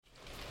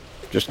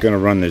Just going to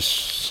run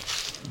this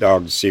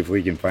dog to see if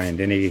we can find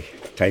any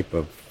type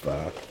of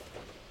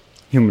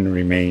human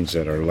remains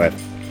that are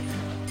left.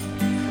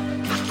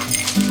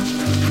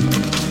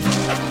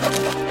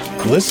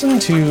 Listen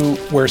to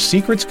Where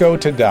Secrets Go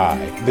to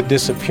Die, The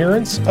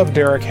Disappearance of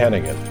Derek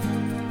Hennigan.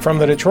 From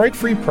the Detroit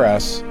Free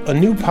Press, a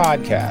new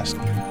podcast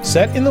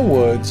set in the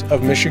woods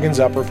of Michigan's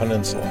Upper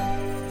Peninsula.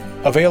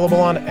 Available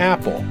on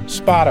Apple,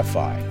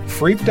 Spotify,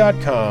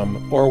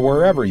 Freep.com, or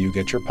wherever you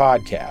get your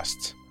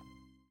podcasts.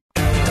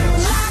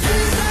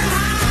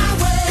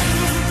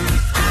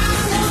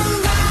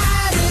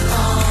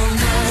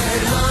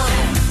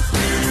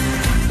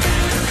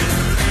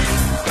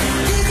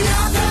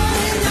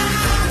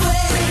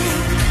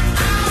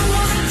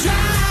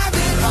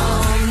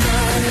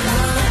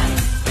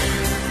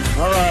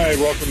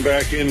 Welcome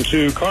back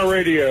into Car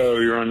Radio.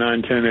 You're on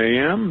 910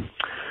 AM,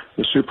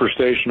 the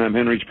Superstation. I'm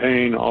Henry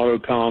Payne, auto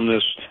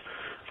columnist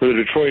for the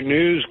Detroit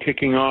News,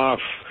 kicking off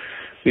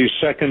the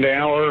second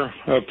hour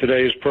of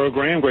today's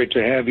program. Great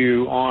to have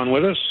you on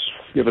with us.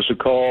 Give us a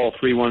call,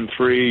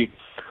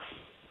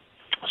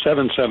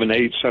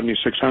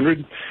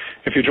 313-778-7600.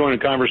 If you join the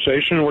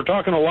conversation, we're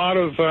talking a lot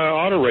of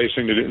auto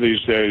racing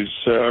these days,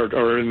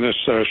 or in this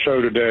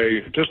show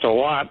today. Just a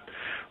lot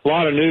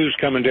of news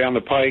coming down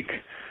the pike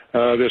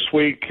this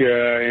week,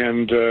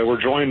 and we're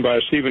joined by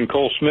Stephen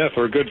Cole-Smith,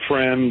 our good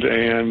friend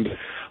and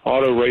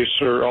auto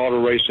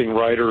racing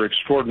writer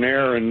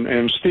extraordinaire.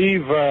 And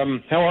Steve,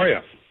 how are you?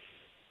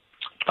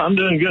 I'm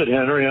doing good,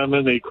 Henry. I'm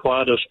in the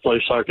quietest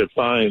place I could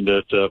find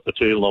at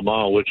Petit Le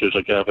Mans, which is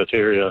a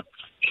cafeteria,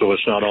 so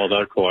it's not all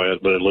that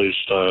quiet, but at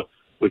least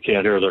we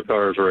can't hear their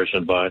cars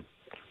racing by.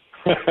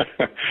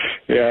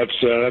 Yeah,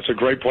 that's a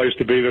great place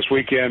to be this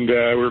weekend.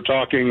 We were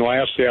talking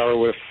last hour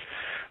with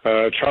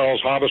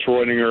Charles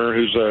Habasroedinger,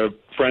 who's a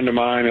friend of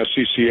mine, a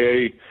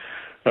CCA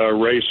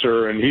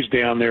racer, and he's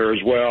down there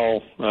as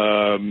well,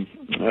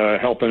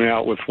 helping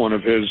out with one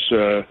of his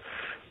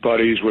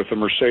buddies with the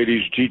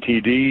Mercedes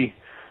GTD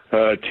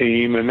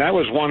team. And that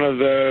was one of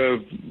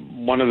the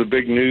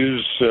big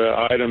news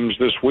items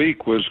this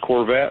week was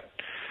Corvette.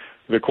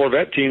 The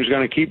Corvette team's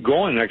going to keep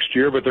going next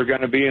year, but they're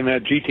going to be in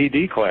that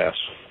GTD class.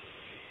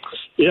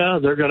 Yeah,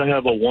 they're going to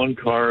have a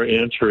one-car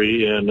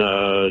entry in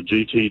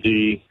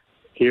GTD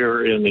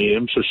here in the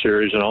IMSA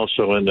series and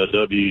also in the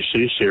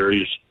WEC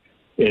series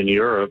in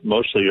Europe,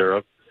 mostly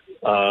Europe.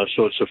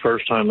 So it's the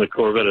first time the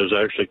Corvette has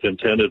actually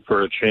contended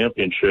for a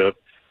championship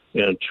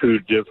in two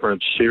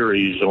different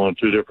series on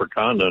two different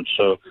continents.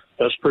 So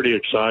that's pretty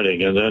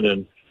exciting. And then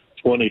in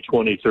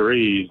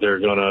 2023, they're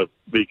going to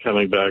be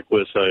coming back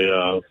with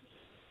a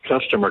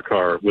customer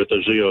car with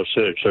a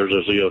Z06. There's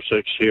a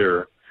Z06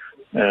 here,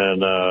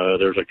 and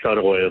there's a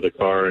cutaway of the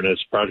car, and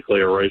it's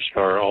practically a race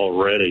car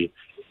already.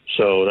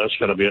 So that's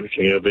going to be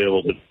interesting. You'll be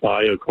able to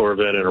buy a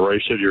Corvette and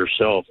race it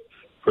yourself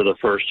for the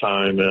first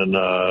time in,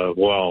 I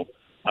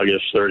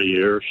guess 30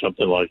 years,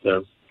 something like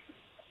that.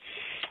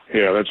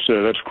 Yeah,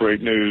 that's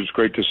great news.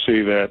 Great to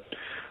see that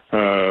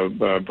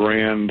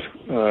brand,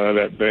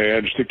 that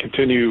badge to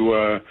continue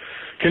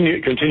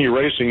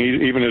racing,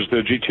 even as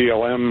the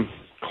GTLM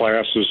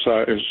class is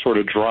sort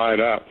of dried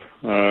up.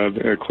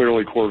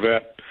 Clearly,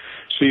 Corvette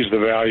sees the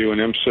value in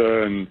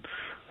IMSA, and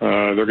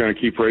they're going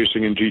to keep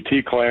racing in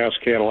GT class.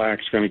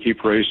 Cadillac's going to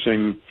keep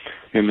racing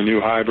in the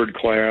new hybrid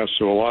class.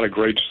 So a lot of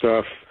great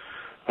stuff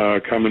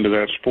coming to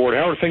that sport.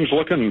 How are things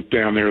looking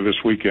down there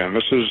this weekend?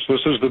 This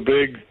is the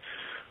big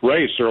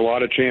race. There are a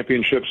lot of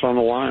championships on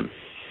the line.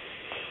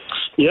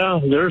 Yeah,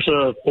 there's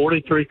a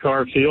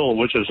 43-car field,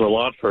 which is a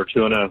lot for a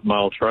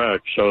 2.5-mile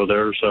track. So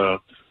there's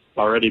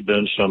already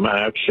been some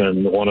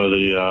action. One of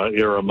the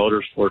Era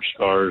Motorsports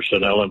cars,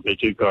 an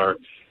LMP2 car,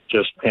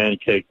 just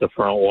pancaked the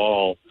front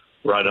wall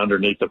right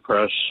underneath the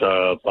press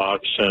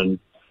box and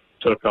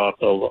took off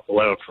the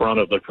left front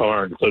of the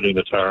car, including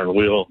the tire and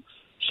wheel.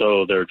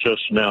 So they're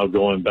just now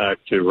going back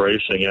to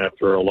racing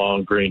after a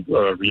long green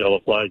yellow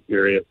flag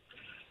period.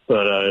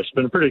 But it's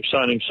been pretty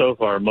exciting so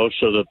far.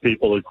 Most of the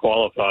people who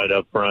qualified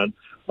up front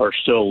are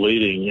still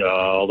leading,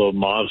 although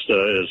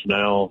Mazda is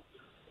now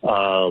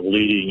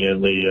leading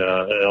in the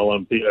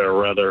LMP, or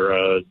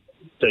rather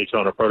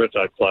Daytona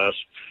prototype class.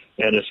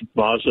 And it's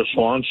Mazda's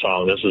swan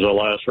song. This is the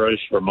last race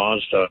for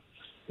Mazda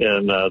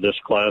in this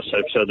class.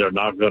 They've said they're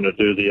not going to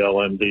do the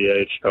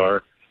LMDH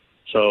car.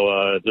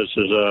 So this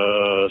is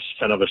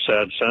kind of a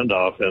sad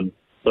send-off, and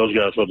those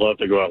guys would love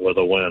to go out with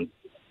a win.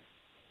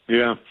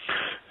 Yeah.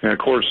 And, of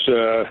course,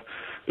 there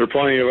are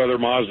plenty of other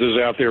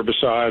Mazdas out there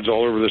besides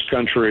all over this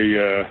country,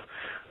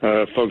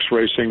 folks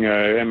racing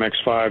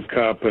MX-5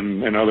 Cup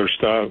and other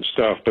stuff,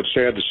 but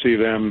sad to see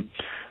them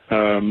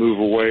move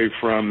away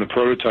from the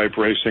prototype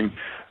racing.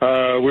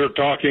 We were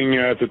talking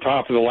at the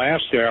top of the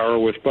last hour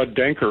with Bud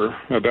Denker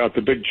about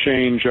the big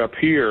change up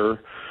here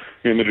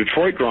in the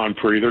Detroit Grand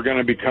Prix. They're going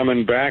to be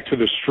coming back to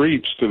the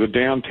streets, to the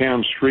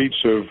downtown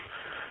streets of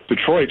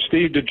Detroit.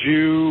 Steve, did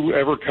you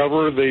ever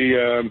cover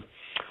the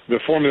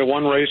Formula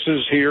One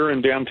races here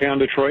in downtown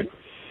Detroit?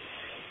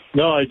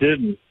 No, I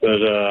didn't,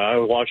 but I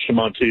watched them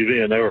on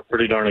TV, and they were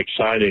pretty darn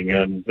exciting.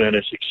 And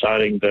it's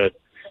exciting that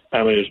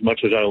I mean, as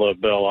much as I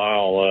love Belle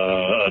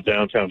Isle, a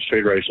downtown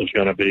street race is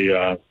going to be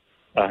a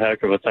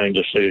heck of a thing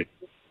to see.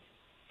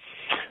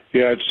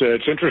 Yeah,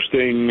 it's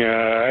interesting.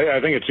 I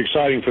think it's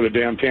exciting for the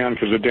downtown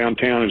because the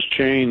downtown has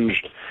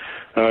changed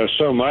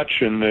so much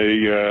in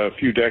the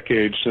few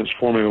decades since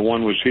Formula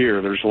One was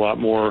here. There's a lot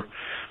more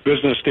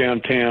business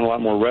downtown, a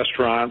lot more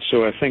restaurants.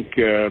 So I think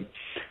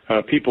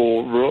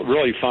people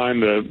really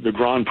find the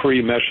Grand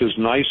Prix meshes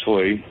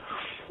nicely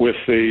with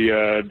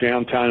the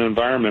downtown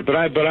environment. But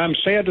I'm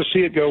sad to see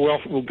it go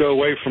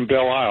away from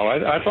Belle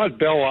Isle. I thought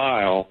Belle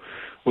Isle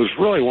was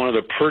really one of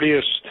the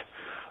prettiest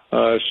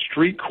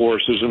street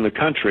courses in the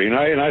country, and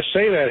I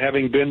say that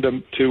having been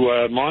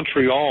to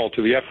Montreal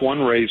to the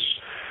F1 race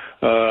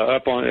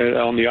up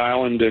on the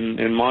island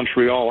in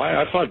Montreal.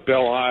 I thought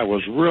Belle Isle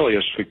was really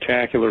a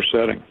spectacular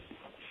setting.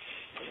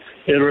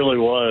 It really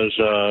was,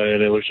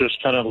 and it was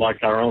just kind of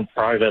like our own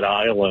private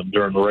island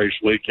during the race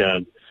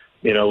weekend.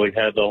 You know, we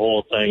had the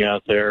whole thing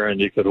out there,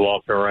 and you could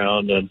walk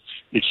around, and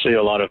you'd see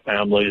a lot of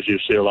families, you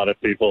see a lot of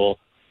people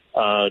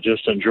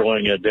just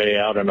enjoying a day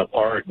out in a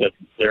park that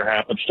there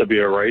happens to be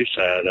a race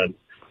at, and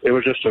it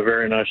was just a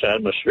very nice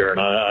atmosphere, and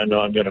I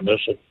know I'm going to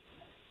miss it.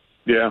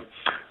 Yeah,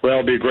 well,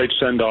 it'll be a great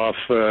send-off.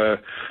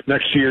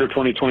 Next year,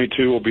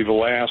 2022, will be the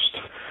last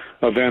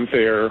event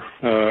there.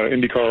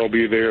 IndyCar will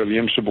be there. The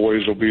IMSA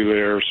boys will be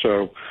there.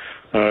 So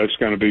it's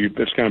going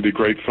to be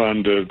great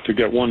fun to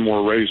get one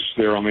more race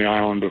there on the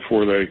island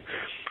before they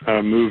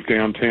move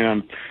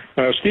downtown.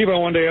 Steve, I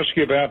wanted to ask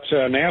you about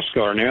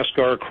NASCAR.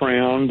 NASCAR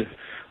crowned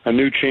a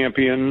new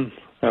champion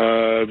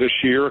this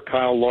year,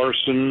 Kyle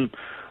Larson.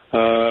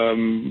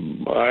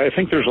 I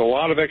think there's a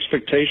lot of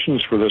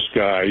expectations for this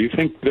guy. You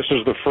think this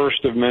is the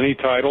first of many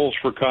titles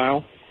for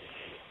Kyle?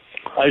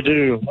 I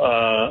do.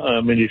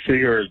 I mean, you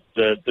figure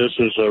that this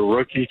is a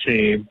rookie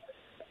team.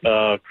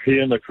 He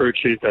and the crew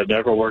chief had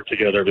never worked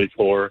together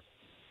before.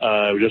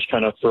 Just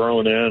kind of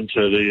thrown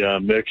into the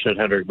mix at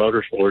Hendrick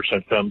Motorsports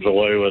and comes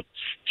away with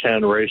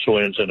 10 race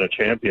wins and a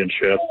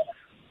championship.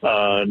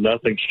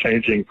 Nothing's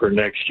changing for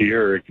next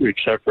year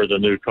except for the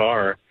new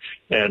car.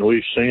 And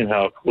we've seen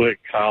how quick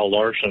Kyle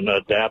Larson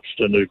adapts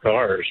to new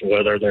cars,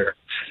 whether they're,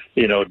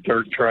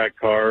 dirt track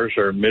cars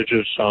or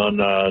midgets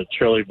on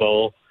Chili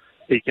Bowl.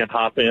 He can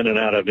hop in and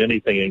out of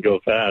anything and go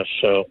fast.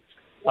 So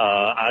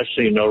I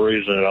see no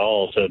reason at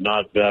all to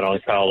not bet on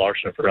Kyle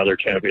Larson for another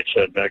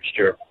championship next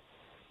year.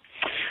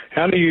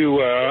 How do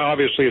you,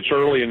 obviously it's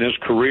early in his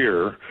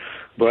career,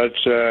 but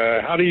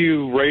how do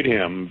you rate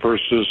him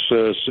versus,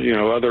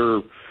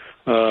 other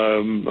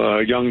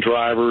young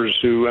drivers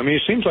who, he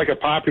seems like a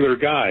popular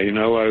guy,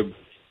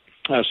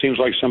 seems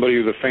like somebody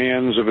who the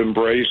fans have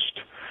embraced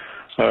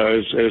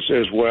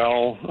as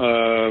well.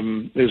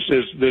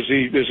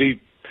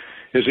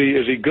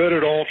 Is he good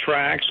at all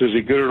tracks? Is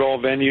he good at all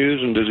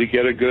venues? And does he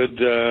get a good,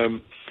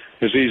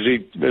 is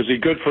he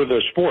good for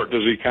the sport?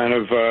 Does he kind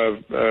of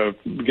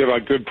give a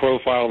good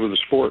profile to the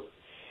sport?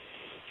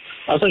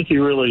 I think he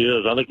really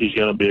is. I think he's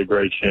going to be a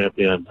great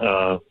champion.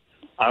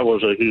 I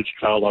was a huge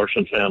Kyle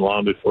Larson fan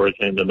long before he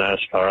came to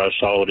NASCAR. I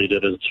saw what he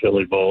did at the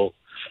Chili Bowl,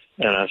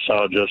 and I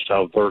saw just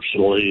how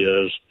versatile he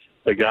is.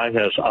 The guy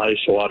has ice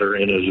water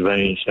in his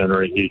veins,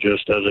 Henry. He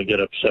just doesn't get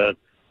upset.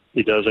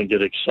 He doesn't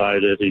get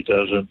excited. He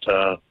doesn't,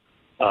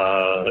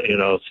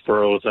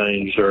 throw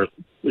things or,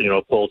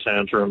 pull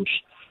tantrums.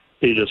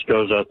 He just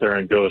goes out there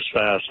and goes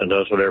fast and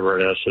does whatever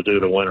it has to do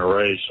to win a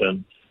race.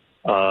 And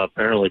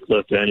apparently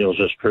Cliff Daniels,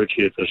 his crew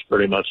chief, is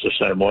pretty much the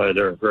same way.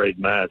 They're a great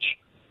match.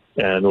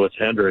 And with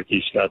Hendrick,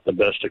 he's got the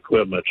best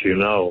equipment,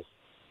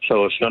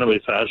 So it's going to be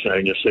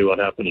fascinating to see what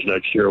happens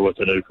next year with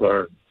the new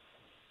car.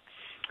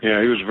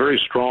 Yeah, he was very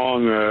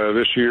strong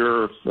this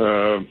year,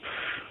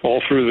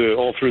 all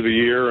through the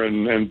year,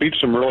 and beat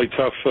some really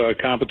tough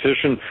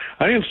competition.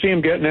 I didn't see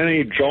him getting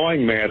any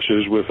jawing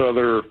matches with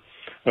other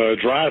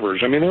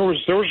drivers.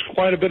 There was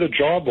quite a bit of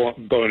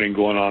jawboning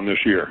going on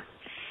this year.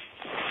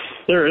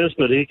 There is,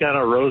 but he kind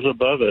of rose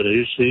above it.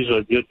 He's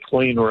a good,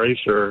 clean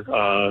racer.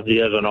 He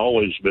hasn't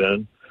always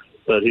been,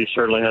 but he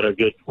certainly had a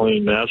good,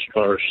 clean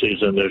NASCAR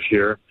season this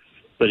year.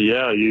 But,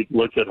 yeah, you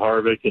look at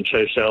Harvick and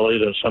Chase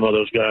Elliott and some of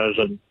those guys,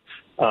 and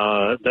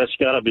that's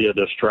got to be a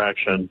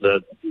distraction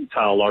that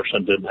Kyle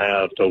Larson didn't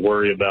have to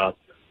worry about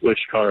which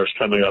car is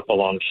coming up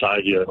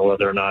alongside you and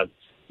whether or not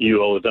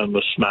you owe them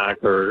a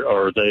smack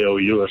or they owe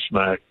you a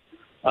smack.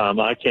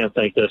 I can't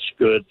think that's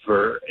good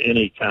for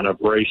any kind of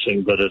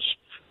racing, but it's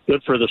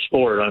good for the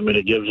sport.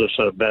 It gives us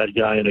a bad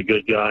guy and a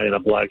good guy and a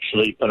black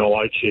sheep and a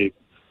white sheep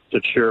to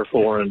cheer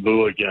for and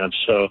boo against.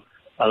 So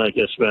I think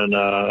it's been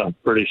a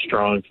pretty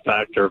strong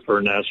factor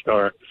for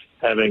NASCAR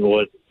having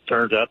what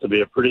turns out to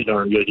be a pretty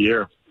darn good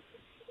year.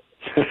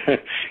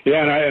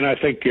 Yeah, and I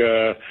think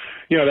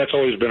that's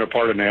always been a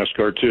part of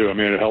NASCAR too.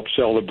 It helps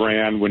sell the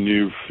brand when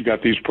you've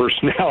got these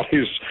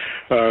personalities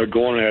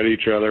going at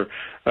each other.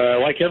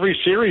 Like every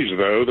series,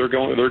 though,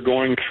 they're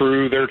going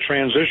through their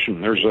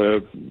transition.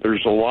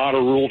 There's a lot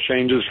of rule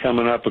changes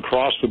coming up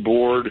across the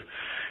board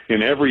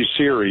in every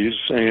series,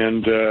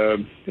 and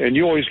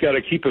you always got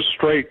to keep us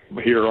straight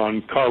here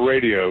on Car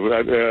Radio.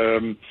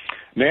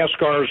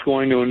 NASCAR is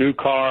going to a new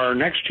car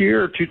next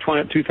year,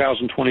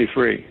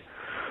 2023.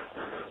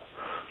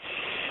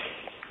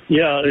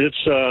 Yeah,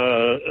 it's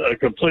a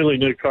completely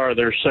new car.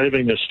 They're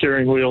saving the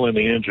steering wheel and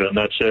the engine.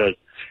 That's it.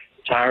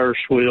 Tires,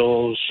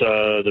 wheels,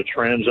 the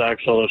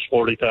transaxle is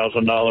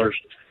 $40,000.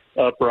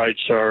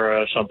 Uprights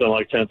are something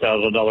like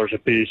 $10,000 a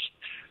piece.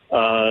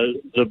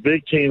 The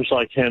big teams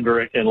like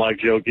Hendrick and like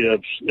Joe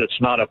Gibbs,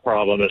 it's not a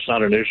problem. It's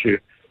not an issue.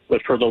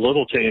 But for the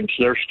little teams,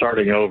 they're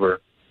starting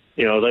over.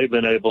 You know, they've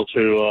been able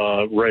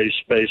to race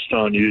based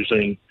on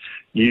using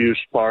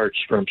used parts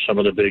from some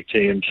of the big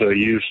teams, so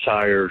used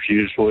tires,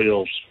 used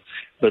wheels.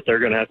 But they're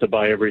going to have to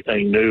buy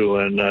everything new,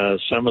 and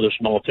some of the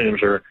small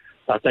teams are,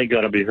 I think,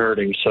 going to be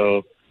hurting.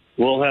 So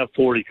we'll have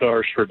 40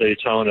 cars for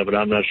Daytona, but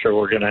I'm not sure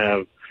we're going to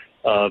have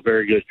a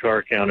very good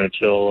car count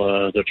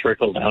until the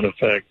trickle-down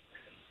effect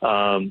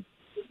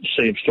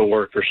seems to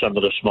work for some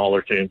of the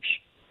smaller teams.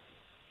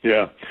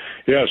 Yeah.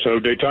 So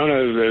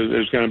Daytona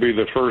is going to be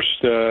the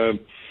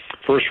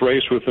first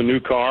race with the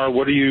new car.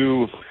 What are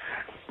you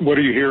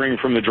hearing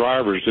from the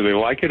drivers? Do they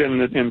like it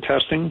in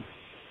testing?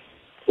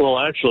 Well,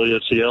 actually,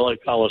 it's the LA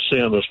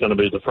Coliseum is going to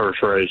be the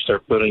first race. They're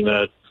putting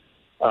that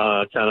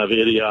kind of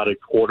idiotic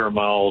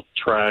quarter-mile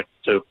track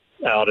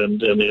out in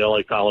the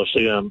LA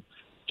Coliseum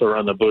to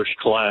run the Busch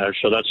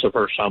Clash. So that's the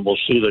first time we'll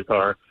see the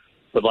car.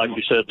 But like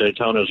you said,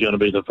 Daytona is going to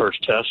be the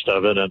first test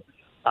of it. And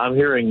I'm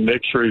hearing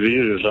mixed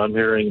reviews. I'm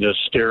hearing the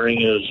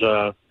steering is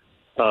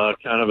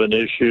kind of an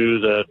issue,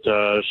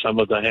 that some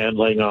of the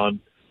handling on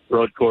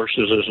road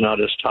courses is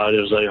not as tight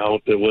as they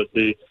hoped it would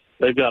be.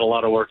 They've got a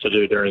lot of work to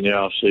do during the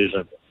off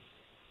season.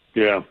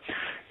 Yeah,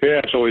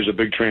 it's always a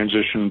big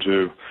transition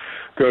to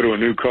go to a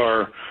new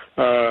car.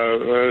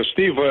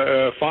 Steve,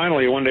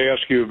 finally, I wanted to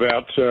ask you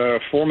about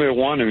Formula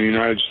One in the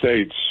United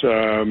States.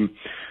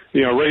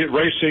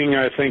 Racing,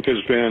 I think,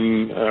 has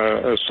been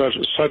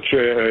such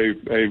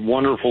a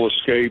wonderful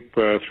escape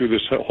through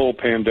this whole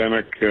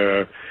pandemic.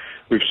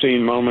 We've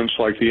seen moments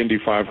like the Indy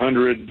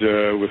 500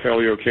 with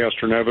Helio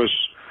Castroneves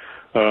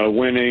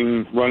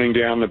winning, running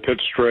down the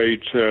pit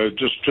straight,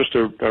 just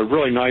a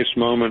really nice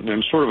moment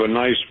and sort of a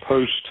nice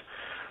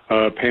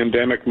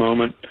post-pandemic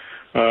moment.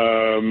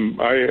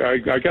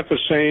 I got the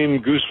same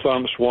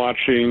goosebumps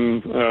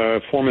watching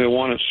Formula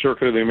One at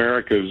Circuit of the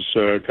Americas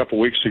a couple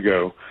weeks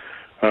ago.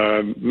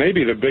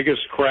 Maybe the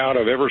biggest crowd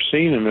I've ever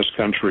seen in this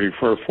country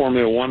for a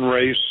Formula One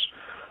race.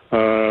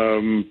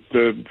 The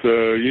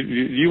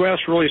U.S.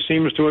 really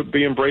seems to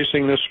be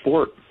embracing this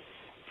sport.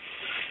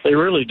 They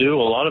really do.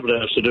 A lot of it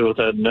has to do with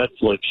that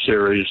Netflix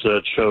series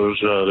that shows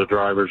the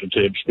drivers and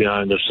teams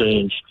behind the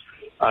scenes.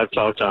 I've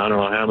talked to I don't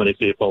know how many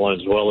people,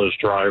 as well as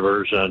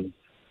drivers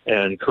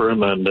and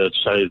crewmen, that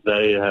say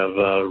they have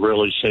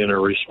really seen a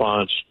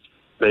response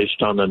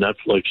based on the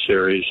Netflix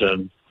series.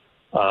 And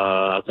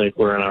I think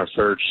we're in our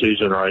third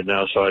season right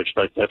now, so I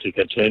expect that to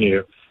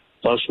continue.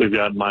 Plus, we've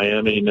got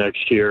Miami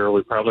next year.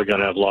 We're probably going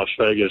to have Las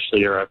Vegas the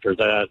year after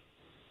that.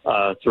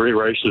 3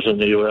 races in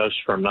the U.S.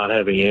 from not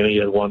having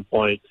any at one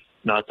point,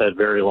 not that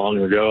very long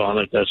ago. I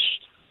think that's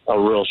a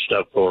real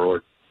step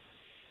forward.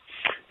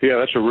 Yeah,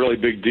 that's a really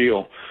big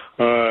deal.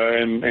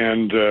 Sort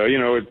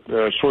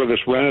of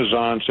this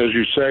renaissance, as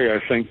you say, I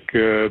think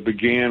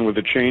began with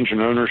the change in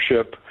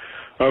ownership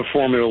of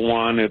Formula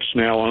One. It's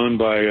now owned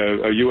by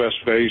a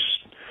U.S.-based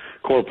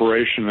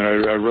corporation that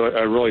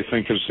I really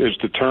think is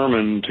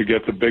determined to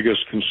get the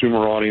biggest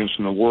consumer audience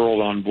in the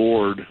world on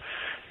board.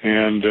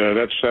 And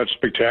that's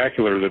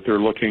spectacular that they're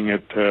looking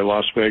at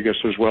Las Vegas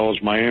as well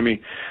as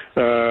Miami.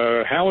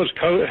 How is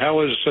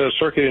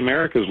Circuit of the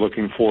Americas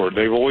looking forward?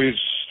 They've always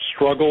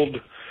struggled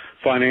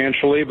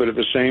financially, but at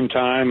the same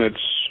time,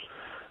 it's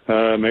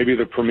maybe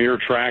the premier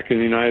track in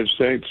the United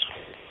States.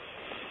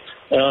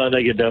 I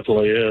think it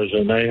definitely is,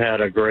 and they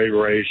had a great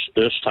race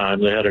this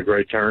time. They had a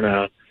great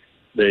turnout.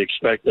 They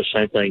expect the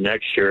same thing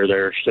next year.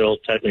 They're still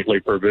technically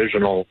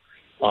provisional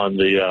on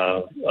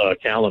the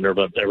calendar,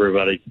 but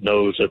everybody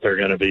knows that they're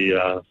going to be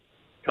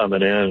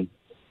coming in,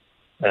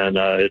 and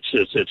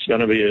it's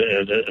going to be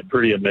a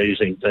pretty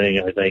amazing thing,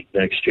 I think,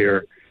 next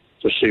year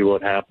to see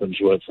what happens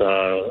with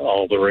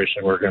all the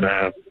racing we're going to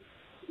have.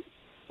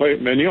 Wait,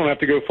 man, you don't have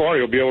to go far.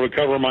 You'll be able to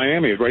cover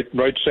Miami,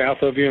 right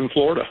south of you in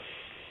Florida.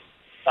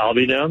 I'll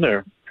be down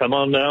there. Come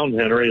on down,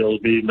 Henry. It'll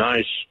be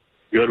nice,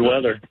 good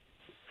weather.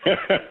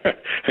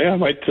 Yeah, I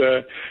might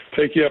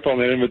take you up on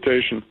that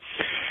invitation.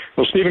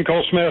 Well, Stephen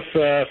Cole Smith,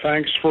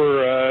 thanks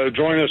for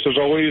joining us as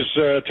always.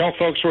 Tell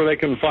folks where they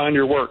can find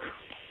your work.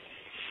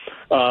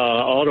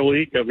 Auto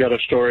Week, I've got a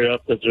story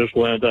up that just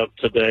went up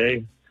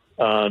today.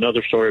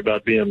 Another story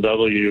about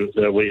BMW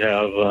that we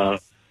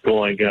have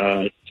going,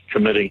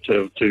 committing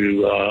to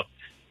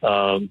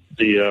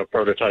the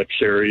prototype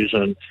series,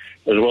 and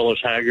as well as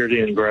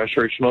Haggerty and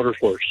Grassroots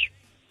Motorsports.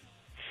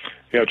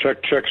 Yeah,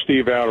 check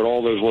Steve out at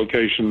all those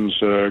locations.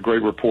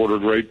 Great reporter,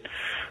 great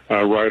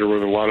writer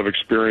with a lot of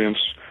experience.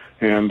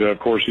 And, of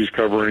course, he's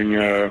covering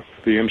the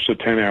IMSA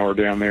 10 Hour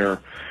down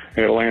there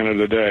in Atlanta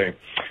today.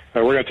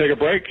 We're going to take a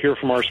break, hear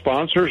from our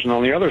sponsors, and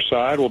on the other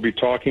side, we'll be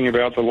talking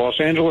about the Los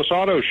Angeles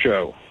Auto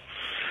Show.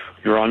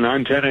 You're on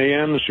 910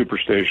 AM, the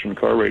Superstation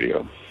Car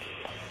Radio.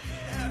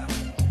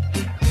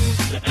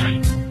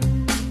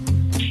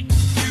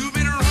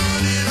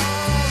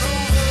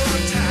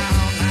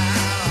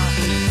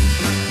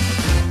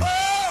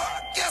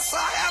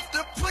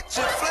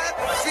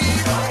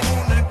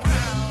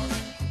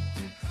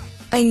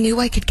 I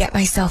knew I could get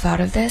myself out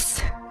of this.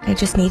 I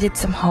just needed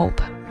some hope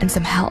and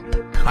some help.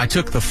 I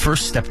took the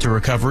first step to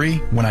recovery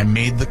when I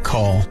made the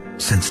call.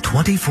 Since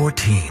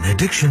 2014,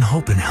 Addiction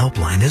Hope and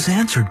Helpline has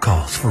answered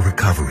calls for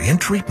recovery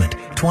and treatment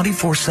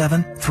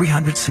 24/7,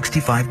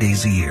 365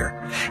 days a year.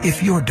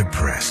 If you're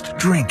depressed,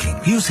 drinking,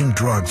 using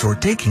drugs, or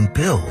taking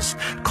pills,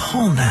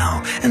 call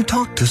now and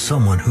talk to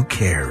someone who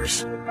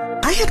cares.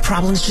 I had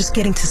problems just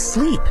getting to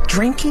sleep,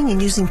 drinking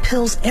and using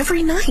pills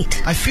every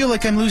night. I feel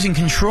like I'm losing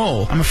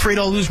control. I'm afraid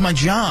I'll lose my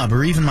job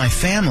or even my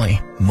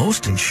family.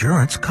 Most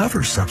insurance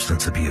covers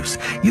substance abuse.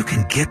 You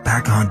can get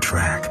back on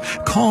track.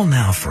 Call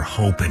now for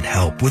hope and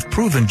help with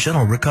proven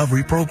gentle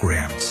recovery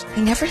programs. I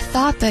never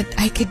thought that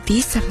I could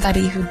be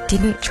somebody who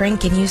didn't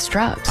drink and use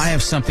drugs. I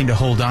have something to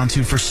hold on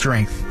to for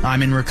strength.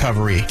 I'm in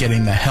recovery,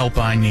 getting the help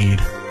I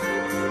need.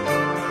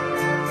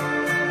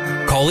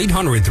 Call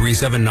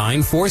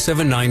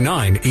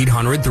 800-379-4799,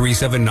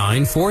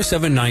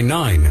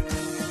 800-379-4799.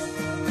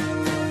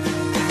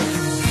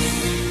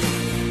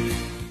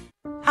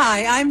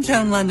 Hi, I'm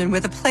Joan London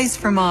with A Place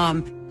for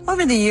Mom.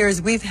 Over the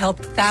years, we've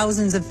helped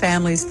thousands of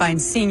families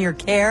find senior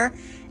care,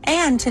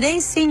 and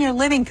today's senior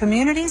living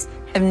communities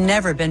have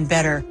never been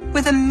better,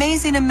 with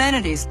amazing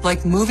amenities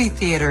like movie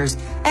theaters,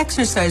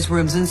 exercise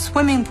rooms and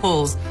swimming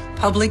pools,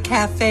 public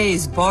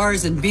cafes,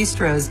 bars and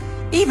bistros,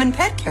 even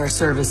pet care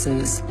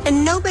services.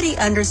 And nobody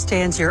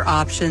understands your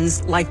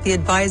options like the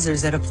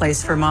advisors at A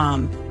Place for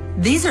Mom.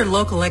 These are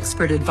local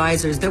expert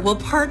advisors that will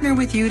partner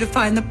with you to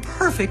find the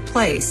perfect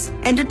place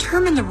and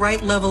determine the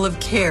right level of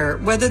care,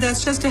 whether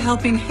that's just a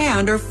helping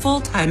hand or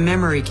full-time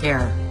memory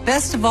care.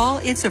 Best of all,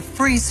 it's a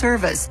free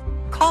service.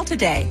 Call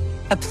today.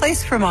 A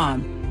Place for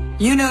Mom.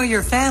 You know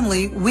your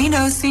family, we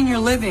know senior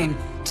living.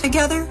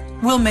 Together,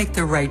 we'll make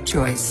the right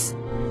choice.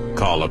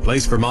 Call A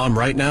Place for Mom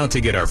right now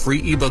to get our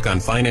free ebook on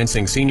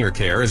financing senior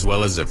care, as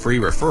well as a free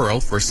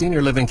referral for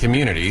senior living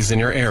communities in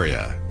your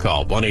area.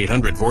 Call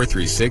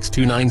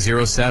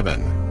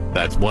 1-800-436-2907.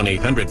 That's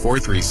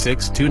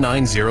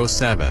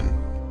 1-800-436-2907.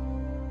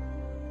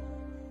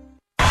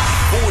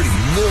 40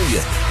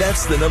 million.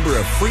 That's the number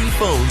of free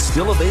phones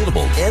still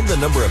available and the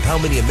number of how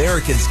many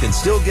Americans can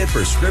still get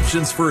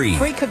prescriptions free.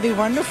 Free could be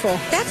wonderful.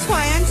 That's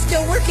why I'm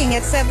still working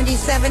at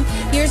 77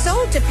 years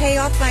old to pay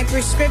off my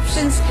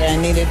prescriptions. I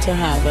needed to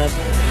have a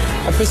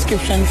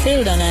prescription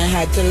filled, and I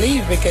had to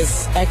leave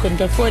because I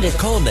couldn't afford it.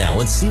 Call now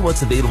and see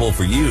what's available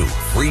for you.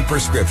 Free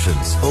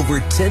prescriptions.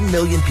 Over 10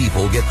 million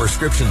people get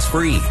prescriptions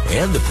free,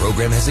 and the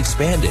program has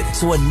expanded,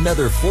 so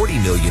another 40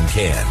 million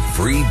can.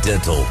 Free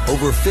dental.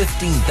 Over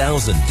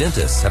 15,000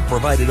 dentists have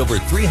provided over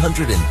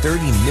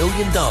 $330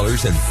 million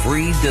in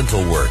free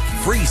dental work.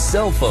 Free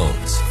cell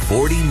phones.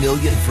 40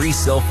 million free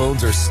cell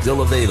phones are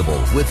still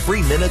available with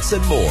free minutes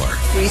and more.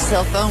 Free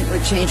cell phone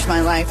would change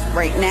my life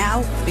right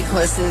now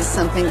because it is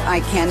something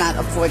I cannot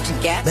afford to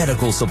get.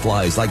 Medical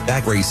supplies like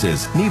back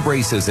braces, knee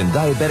braces, and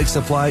diabetic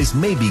supplies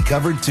may be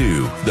covered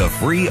too. The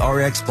free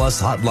RX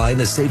Plus hotline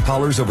has saved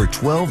callers over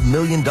 $12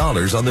 million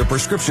on their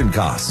prescription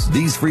costs.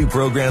 These free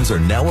programs are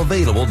now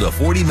available to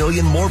 40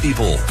 million more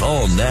people.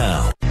 Call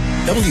now.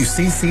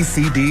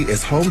 WCCCD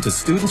is home to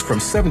students from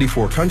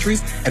 74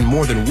 countries and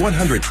more than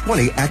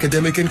 120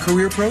 academic and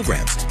career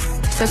programs.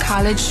 The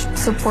college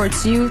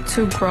supports you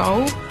to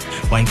grow.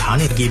 Wayne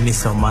County gave me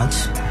so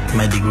much.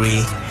 My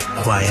degree,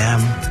 who I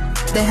am.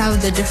 They have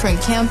the different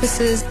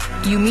campuses.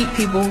 You meet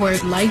people who are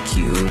like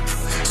you.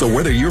 So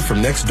whether you're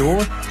from next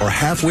door or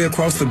halfway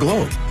across the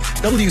globe,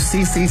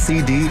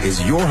 WCCCD is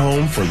your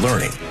home for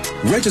learning.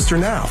 Register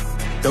now.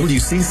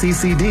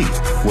 WCCCD,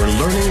 where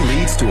learning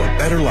leads to a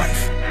better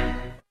life.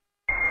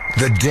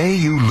 The day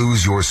you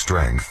lose your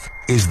strength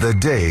is the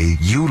day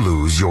you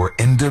lose your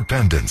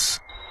independence.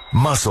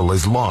 Muscle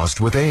is lost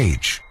with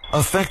age,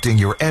 affecting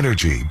your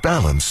energy,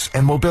 balance,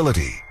 and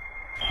mobility.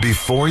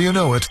 Before you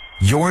know it,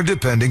 you're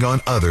depending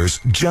on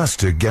others just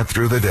to get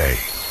through the day.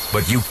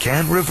 But you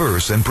can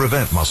reverse and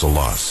prevent muscle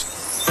loss.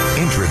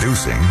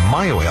 Introducing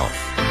MyoHealth,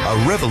 a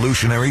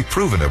revolutionary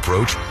proven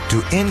approach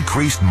to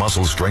increased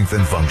muscle strength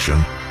and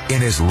function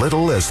in as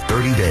little as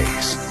 30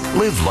 days.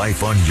 Live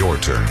life on your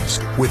terms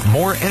with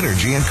more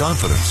energy and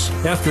confidence.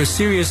 After a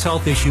serious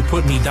health issue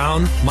put me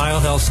down,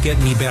 MyoHealth's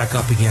getting me back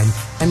up again.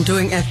 I'm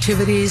doing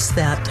activities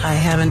that I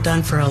haven't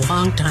done for a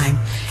long time.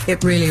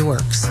 It really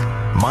works.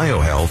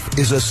 MyoHealth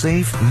is a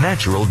safe,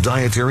 natural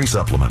dietary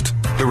supplement,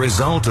 the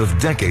result of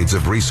decades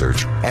of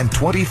research and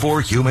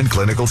 24 human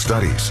clinical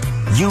studies.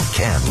 You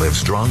can live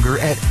stronger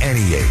at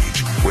any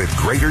age with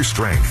greater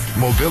strength,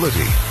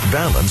 mobility,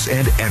 balance,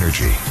 and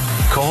energy.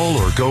 Call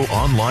or go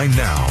online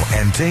now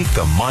and take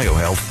the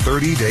MyoHealth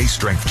 30-Day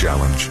Strength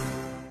Challenge.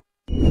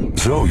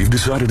 So you've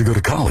decided to go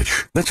to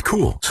college. That's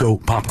cool. So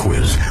pop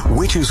quiz.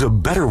 Which is a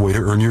better way to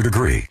earn your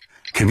degree?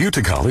 Commute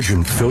to college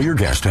and fill your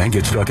gas tank,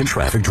 get stuck in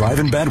traffic, drive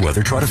in bad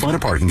weather, try to find a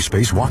parking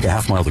space, walk a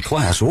half mile to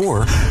class,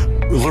 or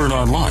learn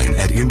online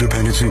at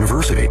Independence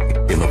University.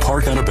 In the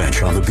park on a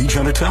bench, on the beach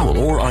on a towel,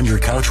 or on your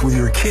couch with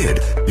your kid.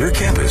 Your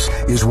campus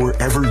is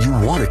wherever you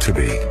want it to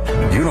be.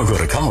 You don't go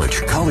to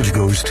college. College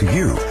goes to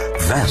you.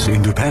 That's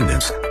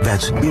independence.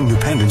 That's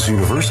Independence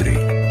University.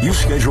 You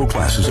schedule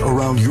classes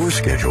around your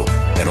schedule,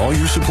 and all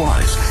your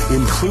supplies,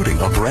 including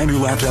a brand new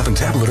laptop and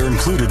tablet, are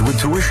included with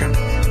tuition.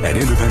 At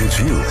Independence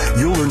U,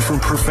 you'll learn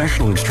from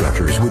professional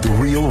instructors with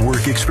real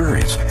work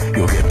experience.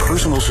 You'll get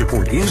personal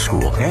support in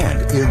school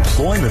and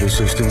employment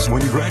assistance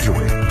when you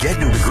graduate. Get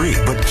your degree,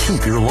 but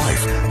keep your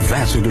life.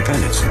 That's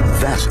independence.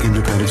 That's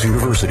Independence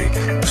University.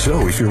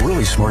 So if you're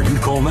really smart, you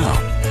call now.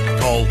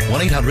 Call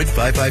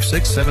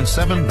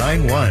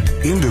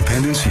 1-800-556-7791.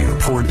 Independence U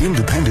for an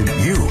independent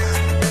you.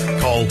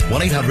 Call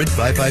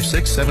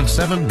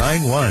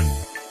 1-800-556-7791.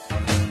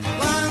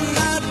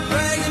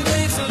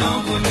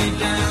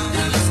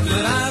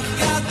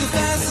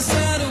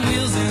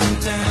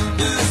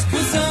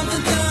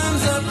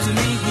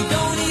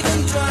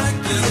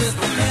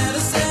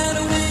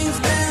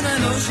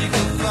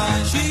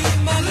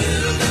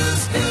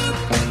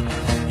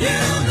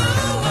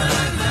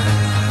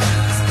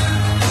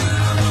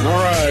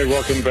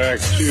 Welcome back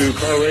to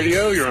Car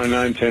Radio. You're on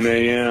 910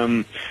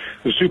 AM,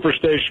 the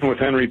Superstation with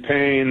Henry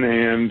Payne,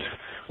 and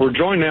we're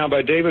joined now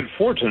by David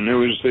Fortin,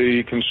 who is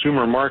the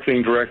Consumer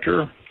Marketing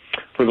Director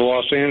for the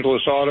Los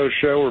Angeles Auto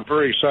Show. We're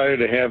very excited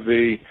to have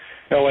the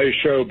LA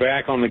show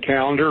back on the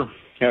calendar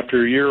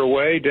after a year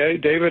away.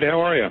 David,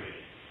 how are you?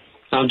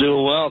 I'm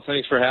doing well.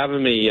 Thanks for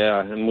having me,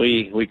 and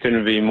we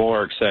couldn't be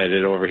more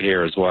excited over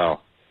here as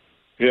well.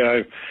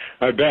 Yeah,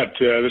 I bet.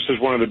 This is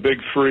one of the big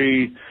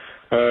three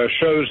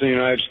shows in the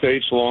United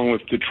States, along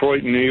with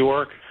Detroit and New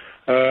York.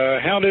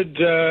 How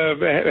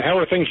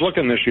are things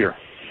looking this year?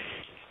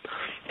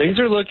 Things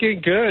are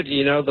looking good.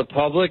 You know, the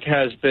public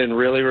has been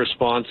really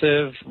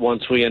responsive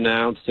once we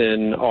announced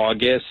in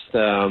August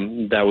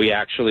that we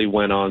actually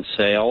went on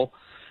sale.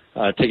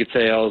 Ticket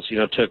sales,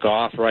 took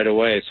off right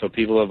away. So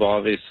people have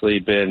obviously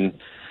been,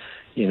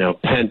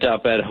 pent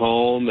up at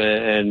home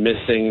and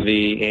missing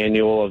the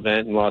annual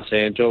event in Los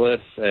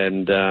Angeles.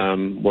 And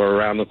we're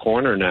around the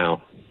corner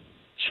now.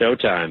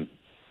 Showtime.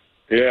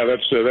 Yeah,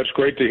 that's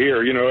great to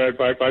hear.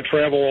 I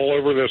travel all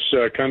over this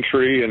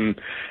country, and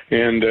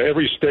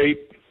every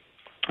state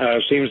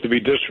seems to be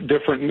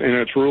different in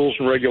its rules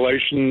and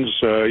regulations.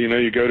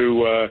 You go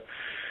to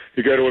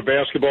a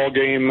basketball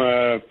game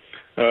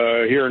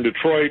here in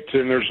Detroit,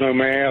 and there's no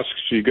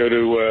masks. You go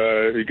to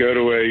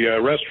a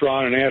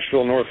restaurant in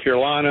Asheville, North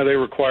Carolina, they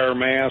require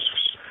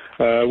masks.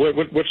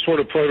 What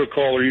sort of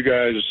protocol are you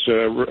guys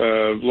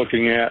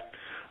looking at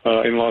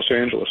in Los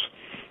Angeles?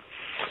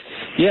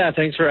 Yeah,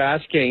 thanks for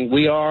asking.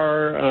 We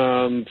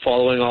are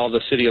following all the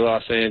City of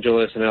Los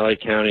Angeles and LA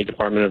County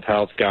Department of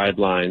Health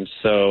guidelines.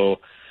 So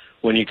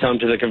when you come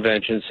to the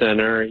convention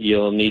center,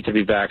 you'll need to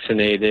be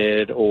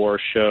vaccinated or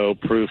show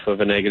proof of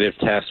a negative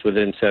test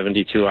within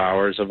 72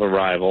 hours of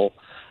arrival.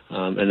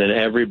 And then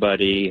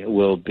everybody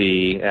will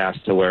be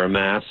asked to wear a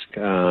mask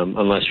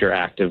unless you're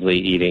actively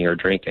eating or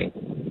drinking.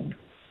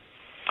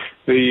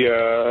 The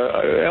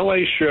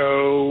LA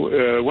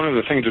show, one of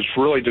the things that's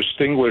really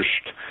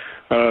distinguished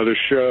the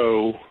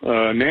show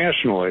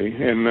nationally,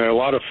 and a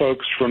lot of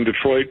folks from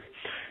Detroit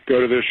go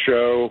to this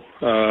show.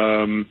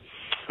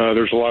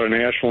 There's a lot of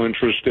national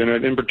interest in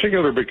it, in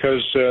particular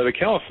because the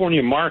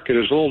California market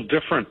is a little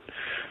different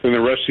than the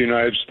rest of the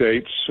United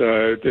States.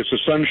 It's a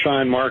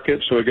sunshine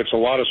market, so it gets a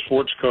lot of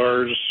sports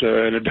cars,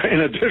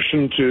 in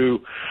addition to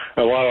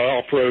a lot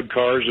of off-road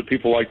cars that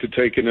people like to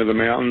take into the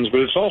mountains. But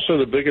it's also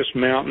the biggest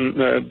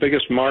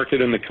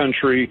market in the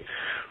country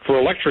for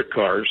electric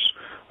cars.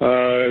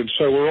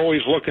 So we're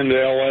always looking to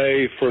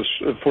LA for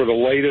the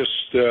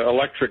latest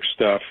electric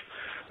stuff.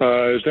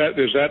 Is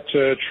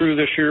that true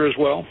this year as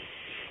well?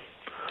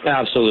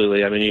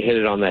 Absolutely. I mean, you hit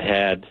it on the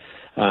head.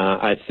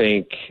 I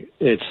think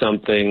it's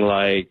something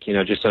like,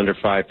 just under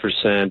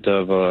 5%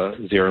 of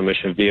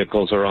zero-emission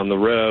vehicles are on the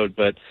road,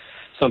 but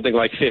something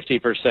like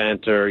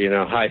 50% or,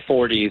 high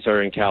 40s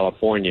are in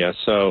California.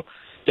 So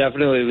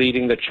definitely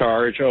leading the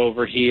charge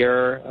over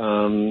here,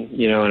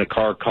 and a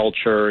car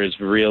culture is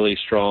really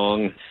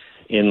strong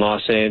in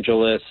Los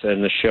Angeles,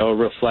 and the show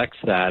reflects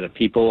that.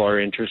 People are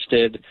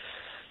interested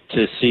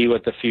to see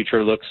what the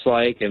future looks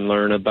like and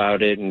learn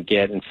about it and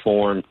get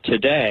informed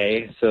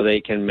today so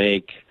they can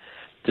make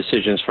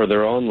decisions for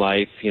their own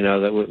life,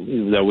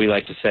 that we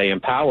like to say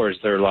empowers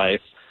their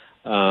life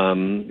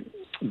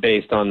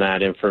based on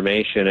that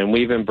information. And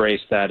we've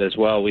embraced that as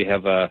well. We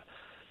have a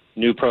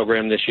new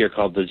program this year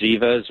called the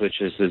Zivas, which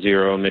is the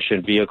Zero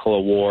Emission Vehicle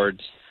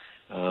Awards.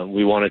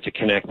 We wanted to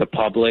connect the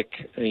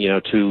public,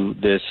 to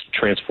this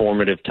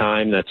transformative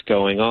time that's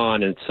going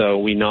on. And so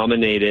we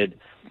nominated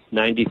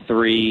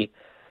 93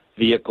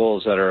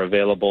 vehicles that are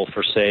available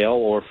for sale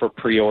or for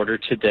pre-order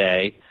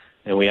today.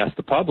 And we asked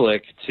the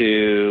public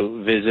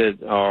to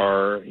visit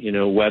our,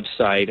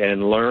 website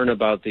and learn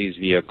about these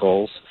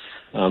vehicles.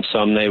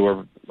 Some they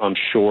were, I'm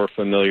sure,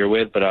 familiar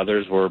with, but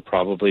others were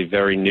probably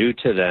very new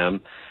to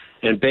them.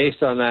 And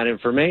based on that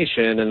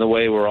information and the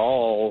way we're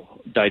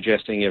all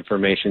digesting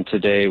information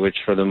today, which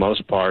for the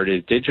most part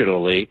is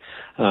digitally,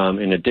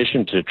 in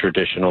addition to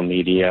traditional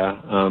media,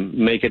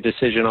 make a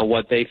decision on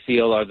what they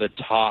feel are the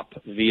top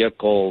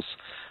vehicles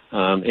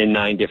in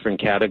 9 different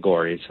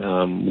categories.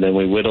 Then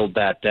we whittled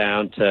that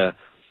down to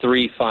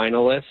 3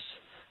 finalists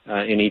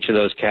in each of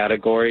those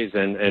categories,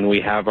 and we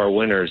have our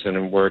winners,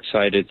 and we're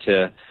excited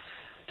to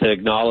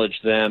acknowledge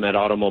them at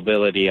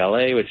Automobility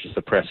LA, which is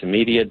the press and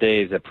media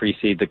days that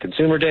precede the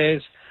consumer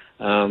days,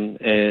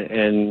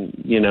 and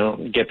you know,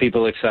 get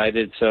people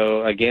excited.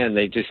 So again,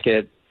 they just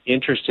get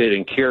interested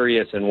and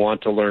curious and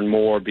want to learn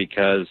more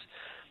because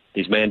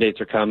these mandates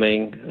are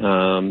coming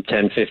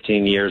 10,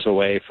 15 years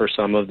away for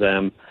some of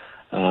them.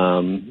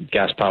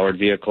 Gas-powered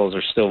vehicles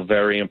are still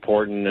very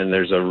important, and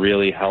there's a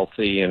really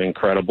healthy and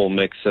incredible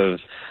mix of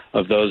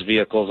those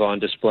vehicles on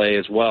display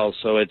as well.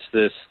 So it's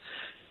this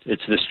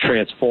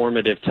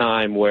transformative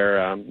time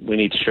where we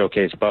need to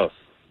showcase both.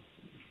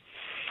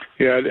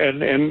 Yeah,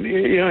 and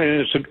you know,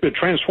 and it's a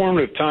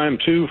transformative time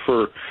too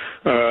for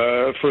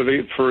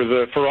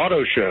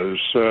auto shows.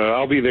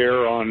 I'll be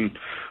there on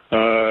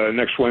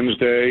next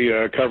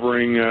Wednesday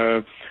covering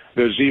the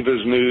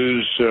Zivas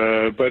news,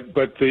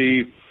 but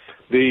the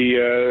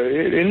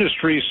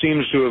industry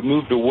seems to have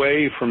moved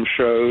away from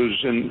shows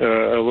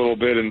a little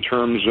bit in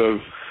terms of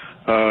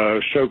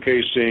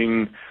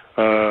showcasing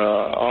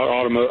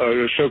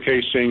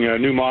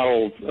new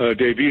model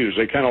debuts.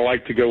 They kind of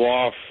like to go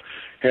off,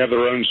 have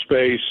their own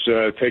space,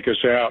 take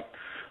us out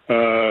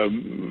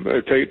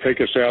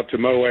to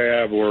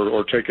Moab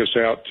or take us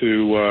out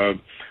to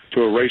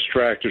a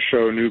racetrack to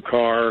show a new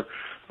car.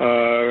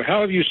 How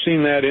have you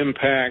seen that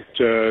impact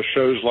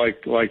shows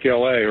like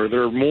LA? Are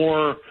there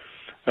more?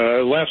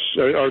 Less?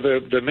 Are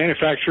the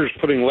manufacturers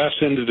putting less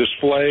into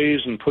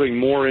displays and putting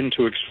more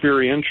into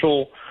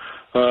experiential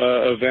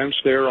events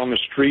there on the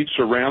streets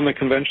around the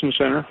convention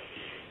center?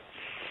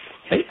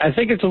 I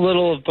think it's a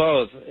little of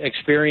both.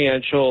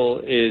 Experiential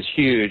is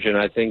huge, and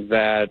I think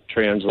that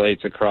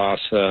translates across,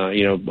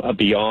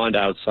 beyond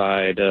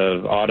outside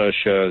of auto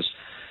shows.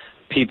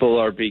 People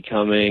are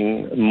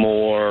becoming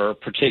more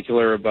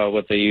particular about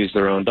what they use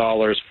their own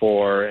dollars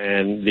for,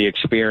 and the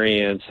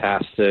experience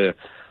has to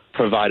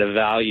provide a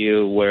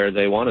value where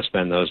they want to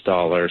spend those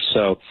dollars.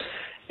 So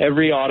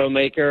every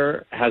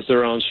automaker has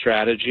their own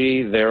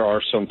strategy. There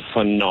are some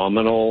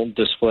phenomenal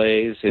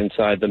displays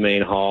inside the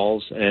main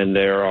halls, and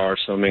there are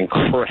some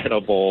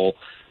incredible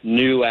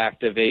new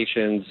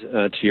activations,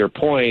 to your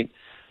point,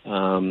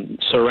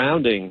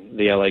 surrounding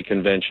the LA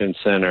Convention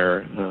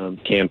Center.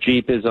 Camp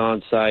Jeep is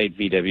on site,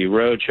 VW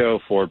Roadshow,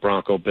 Ford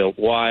Bronco Built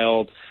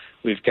Wild.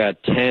 We've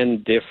got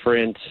 10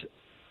 different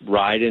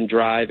ride and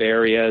drive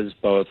areas,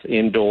 both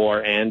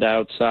indoor and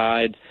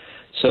outside.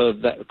 So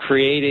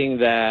creating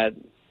that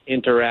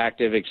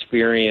interactive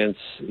experience,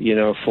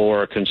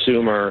 for a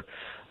consumer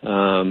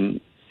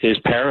is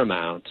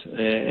paramount.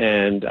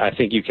 And I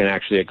think you can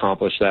actually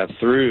accomplish that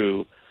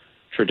through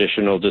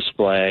traditional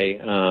display,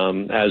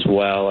 as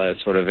well as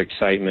sort of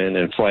excitement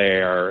and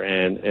flair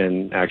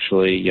and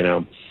actually,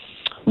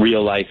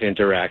 real life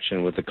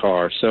interaction with the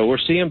car. So we're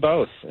seeing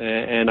both.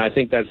 And I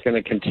think that's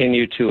going to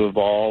continue to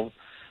evolve.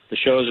 The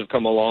shows have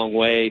come a long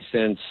way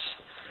since,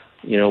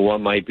 what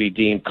might be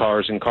deemed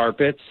cars and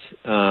carpets.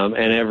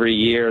 And every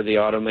year the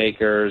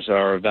automakers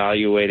are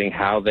evaluating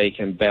how they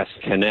can best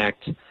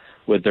connect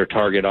with their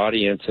target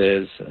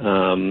audiences,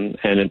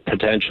 and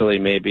potentially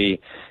maybe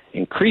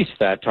increase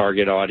that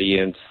target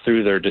audience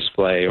through their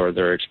display or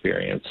their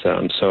experience.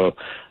 So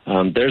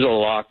there's a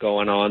lot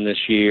going on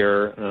this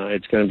year.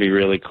 It's going to be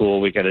really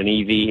cool. We got an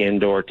EV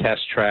indoor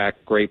test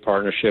track, great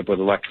partnership with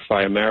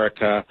Electrify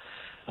America.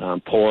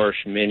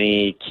 Porsche,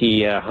 Mini,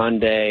 Kia,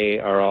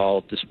 Hyundai are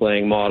all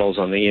displaying models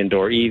on the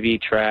indoor EV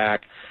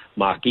track.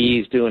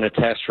 Mach-E's doing a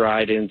test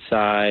ride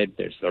inside.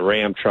 There's the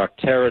Ram truck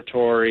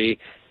territory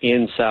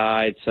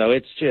inside. So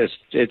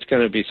it's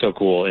going to be so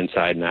cool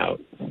inside and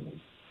out.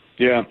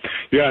 Yeah,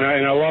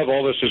 and I love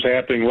all this is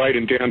happening right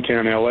in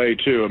downtown LA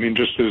too. I mean,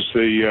 just as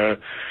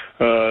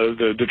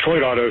the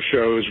Detroit Auto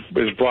Show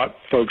has brought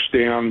folks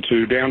down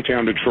to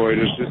downtown Detroit,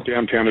 as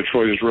downtown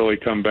Detroit has really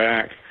come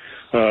back.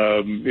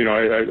 I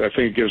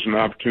think it gives an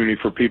opportunity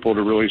for people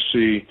to really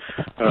see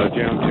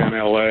downtown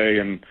LA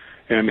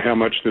and how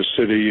much the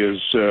city has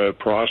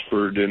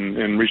prospered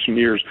in recent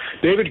years.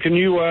 David, can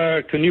you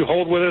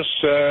hold with us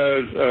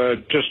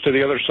just to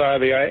the other side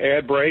of the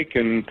ad break,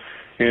 and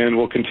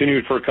we'll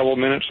continue for a couple of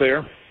minutes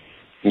there?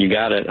 You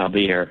got it. I'll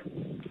be here.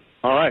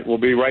 All right. We'll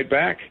be right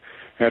back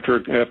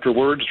after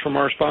words from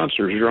our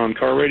sponsors. You're on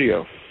Car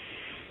Radio.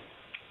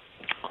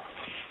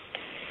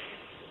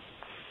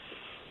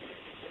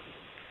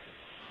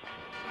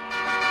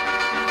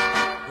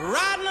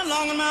 Riding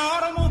along in my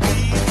automobile,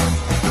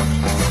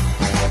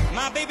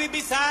 my baby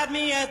beside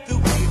me at the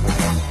wheel.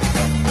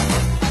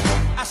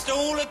 I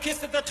stole a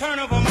kiss at the turn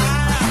of a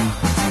mile,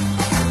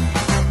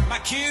 my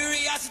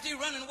curiosity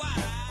running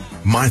wild.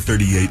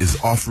 My38 is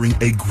offering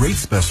a great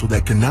special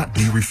that cannot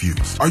be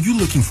refused. Are you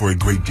looking for a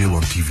great deal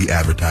on TV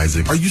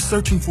advertising? Are you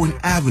searching for an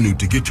avenue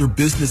to get your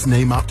business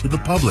name out to the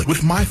public?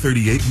 With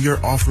My38, we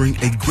are offering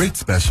a great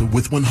special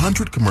with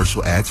 100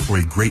 commercial ads for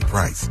a great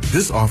price.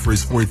 This offer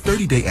is for a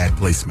 30-day ad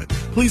placement.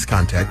 Please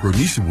contact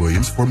Ronisha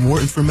Williams for more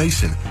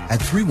information at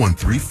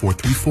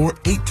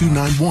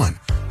 313-434-8291.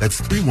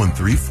 That's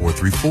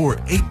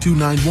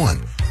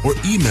 313-434-8291. Or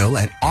email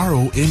at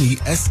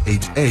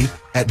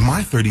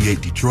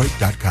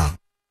ronesha@my38detroit.com.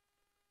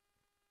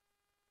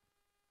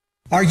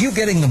 Are you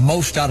getting the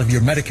most out of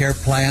your Medicare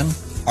plan?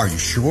 Are you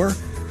sure?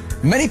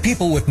 Many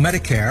people with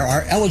Medicare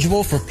are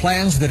eligible for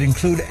plans that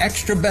include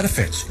extra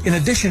benefits in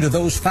addition to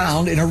those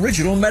found in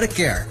original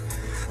Medicare.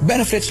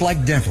 Benefits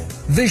like dental,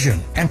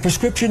 vision, and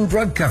prescription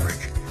drug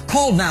coverage.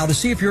 Call now to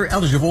see if you're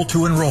eligible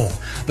to enroll.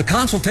 The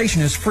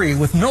consultation is free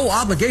with no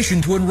obligation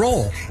to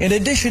enroll. In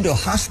addition to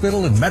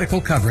hospital and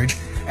medical coverage,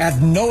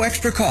 at no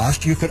extra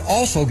cost, you could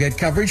also get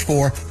coverage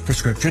for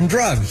prescription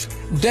drugs,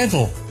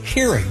 dental,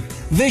 hearing,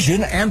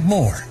 vision, and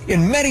more.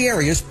 In many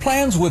areas,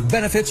 plans with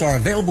benefits are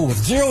available with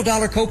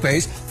 $0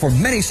 copays for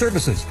many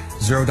services,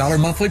 $0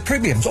 monthly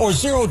premiums, or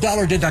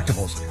 $0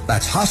 deductibles.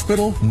 That's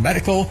hospital,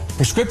 medical,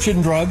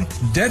 prescription drug,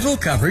 dental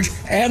coverage,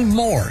 and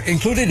more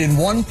included in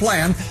one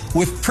plan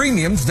with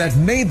premiums that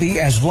may be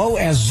as low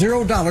as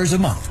 $0 a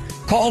month.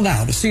 Call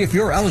now to see if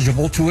you're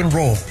eligible to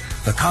enroll.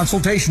 The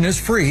consultation is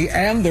free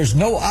and there's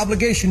no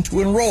obligation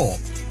to enroll.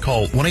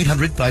 Call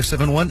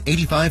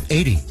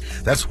 1-800-571-8580.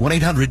 That's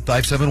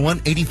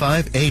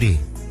 1-800-571-8580.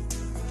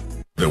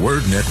 The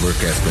Word Network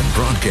has been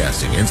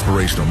broadcasting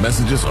inspirational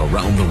messages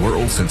around the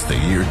world since the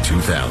year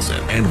 2000.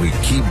 And we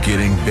keep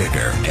getting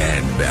bigger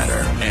and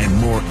better and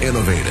more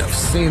innovative.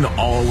 Seen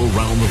all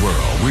around the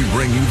world, we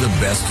bring you the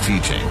best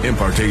teaching,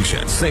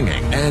 impartation,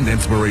 singing, and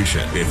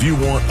inspiration. If you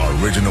want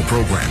original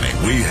programming,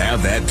 we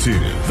have that too.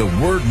 The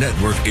Word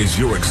Network is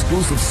your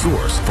exclusive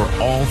source for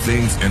all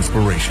things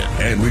inspiration.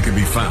 And we can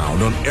be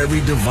found on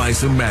every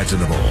device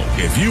imaginable.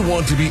 If you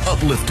want to be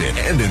uplifted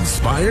and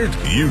inspired,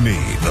 you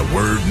need the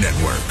Word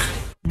Network.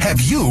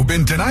 Have you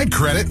been denied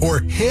credit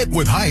or hit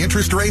with high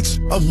interest rates?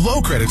 A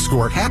low credit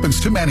score happens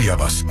to many of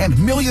us, and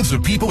millions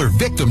of people are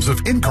victims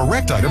of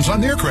incorrect items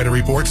on their credit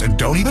reports and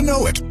don't even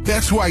know it.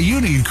 That's why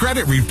you need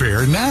Credit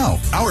Repair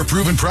now. Our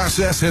proven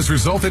process has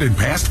resulted in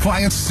past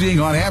clients seeing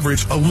on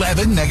average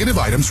 11 negative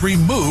items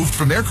removed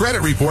from their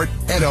credit report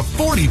and a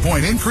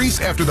 40-point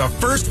increase after the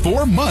first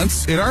 4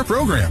 months in our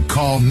program.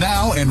 Call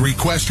now and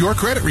request your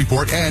credit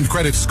report and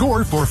credit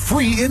score for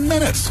free in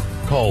minutes.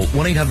 Call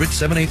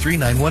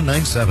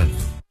 1-800-783-9197.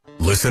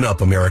 Listen up,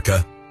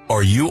 America.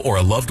 Are you or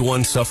a loved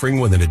one suffering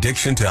with an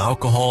addiction to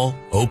alcohol,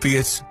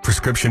 opiates,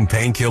 prescription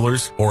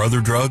painkillers, or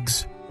other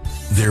drugs?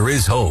 There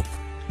is hope.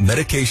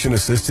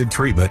 Medication-assisted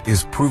treatment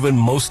is proven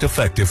most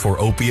effective for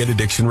opiate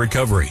addiction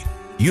recovery.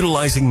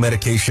 Utilizing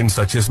medications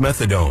such as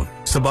methadone,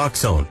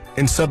 Suboxone,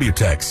 and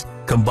Subutex,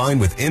 combined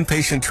with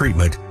inpatient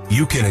treatment,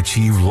 you can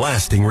achieve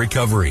lasting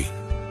recovery.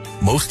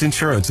 Most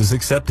insurance is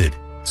accepted,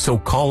 so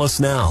call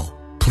us now.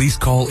 Please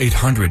call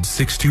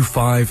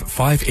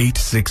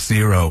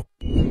 800-625-5860.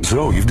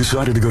 So you've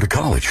decided to go to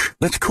college.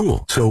 That's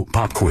cool. So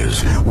pop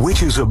quiz.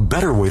 Which is a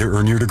better way to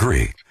earn your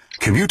degree?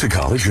 Commute to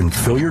college and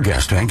fill your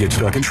gas tank, get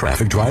stuck in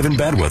traffic, drive in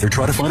bad weather,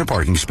 try to find a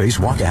parking space,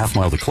 walk a half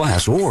mile to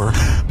class, or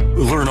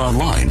learn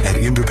online at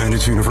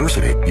Independence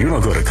University. You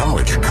don't go to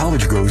college.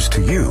 College goes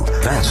to you.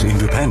 That's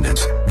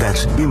independence.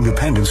 That's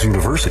Independence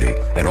University.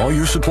 And all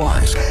your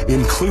supplies,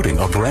 including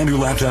a brand new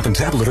laptop and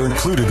tablet, are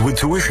included with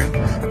tuition.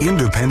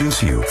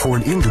 Independence U for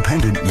an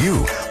independent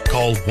you.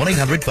 Call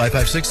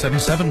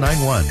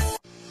 1-800-556-7791.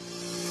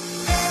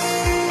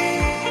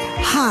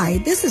 Hi,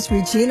 this is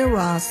Regina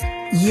Ross,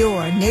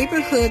 your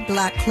Neighborhood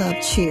Black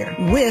Club Chair,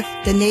 with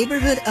the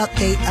Neighborhood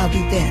Update of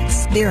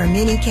events. There are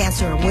many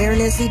cancer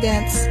awareness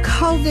events,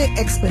 COVID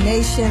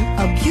explanation,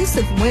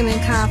 abusive women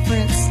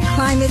conference,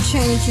 climate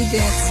change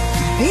events,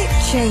 big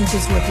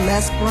changes with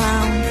Les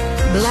Brown,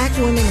 Black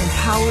women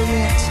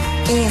empowerment,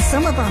 and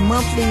some of our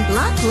monthly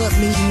Black Club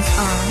meetings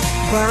are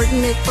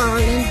Barton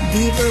McFarland,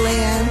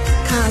 Beaverland,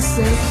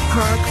 Constant,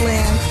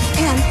 Parkland,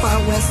 and Far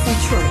West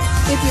Detroit.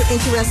 If you're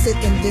interested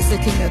in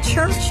visiting a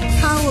church,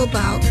 how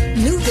about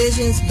New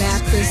Visions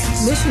Baptist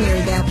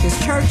Missionary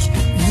Baptist Church,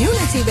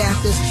 Unity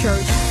Baptist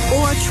Church,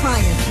 or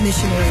Triumph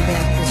Missionary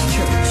Baptist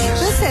Church?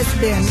 This has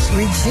been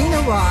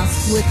Regina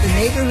Ross with the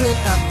Neighborhood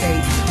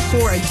Update.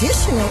 For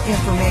additional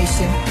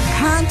information,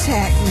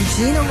 contact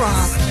Regina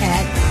Ross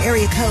at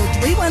area code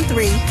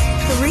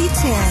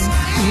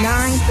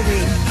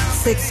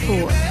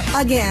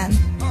 313-310-9364. Again,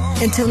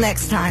 until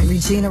next time,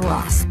 Regina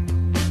Ross.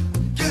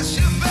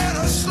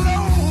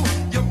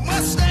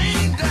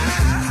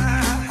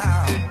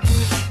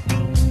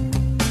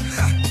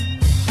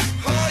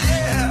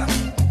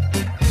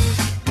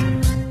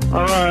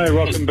 All right,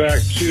 welcome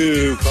back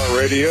to Car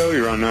Radio.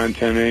 You're on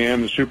 910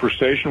 AM, the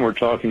Superstation. We're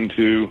talking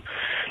to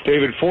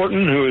David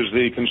Fortin, who is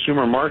the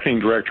Consumer Marketing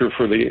Director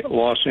for the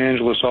Los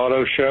Angeles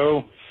Auto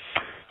Show,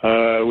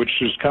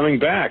 which is coming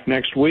back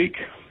next week,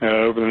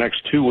 over the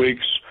next 2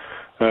 weeks.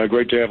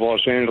 Great to have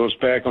Los Angeles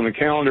back on the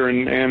calendar.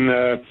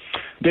 And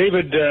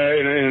David,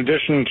 in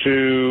addition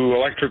to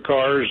electric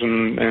cars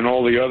and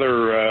all the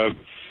other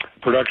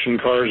production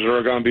cars that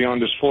are going to be on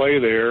display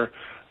there,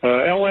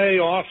 L.A.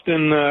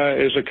 often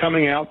is a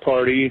coming out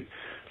party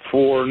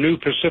for new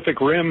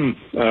Pacific Rim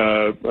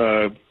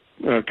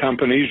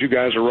companies. You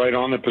guys are right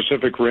on the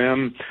Pacific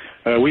Rim.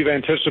 We've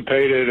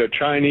anticipated a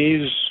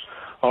Chinese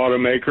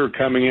automaker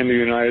coming into the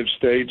United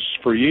States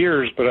for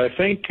years, but I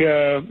think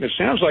it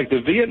sounds like the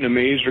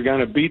Vietnamese are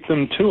going to beat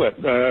them to it.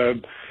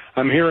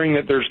 I'm hearing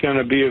that there's going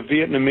to be a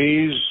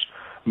Vietnamese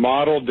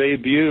model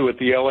debut at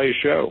the LA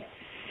show.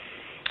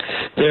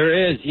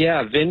 There is,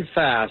 yeah.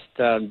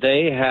 VinFast,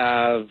 they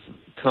have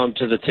come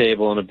to the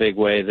table in a big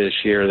way this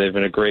year. They've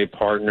been a great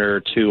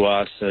partner to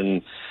us,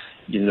 and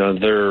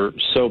they're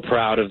so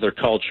proud of their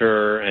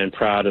culture and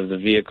proud of the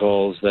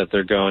vehicles that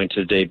they're going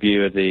to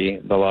debut at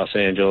the Los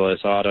Angeles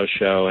Auto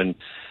Show. And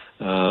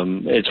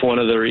it's one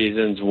of the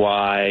reasons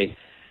why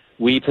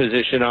we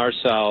position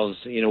ourselves,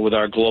 with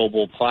our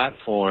global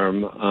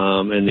platform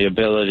and the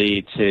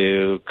ability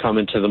to come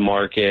into the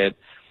market,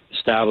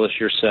 establish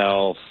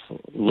yourself,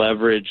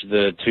 leverage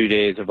the 2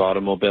 days of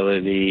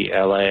Automobility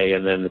LA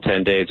and then the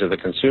 10 days of the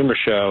Consumer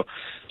Show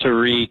to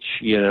reach,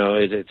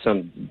 it's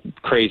some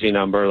crazy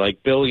number,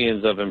 like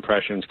billions of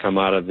impressions come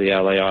out of the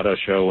LA Auto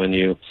Show when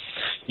you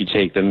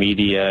take the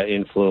media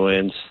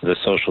influence, the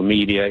social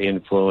media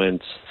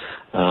influence.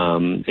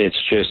 It's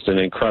just an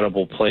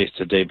incredible place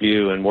to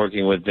debut, and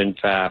working with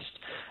VinFast,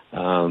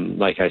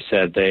 like I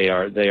said, they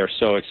are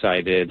so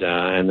excited,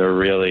 and they're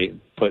really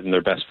putting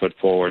their best foot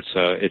forward,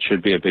 so it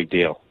should be a big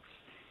deal.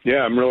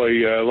 Yeah, I'm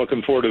really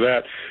looking forward to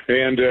that.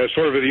 And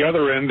sort of at the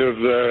other end of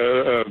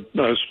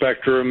the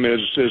spectrum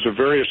is a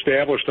very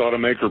established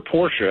automaker,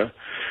 Porsche.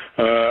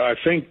 I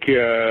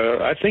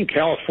think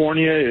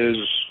California is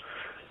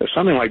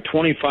something like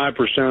 25%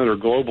 of their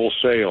global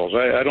sales.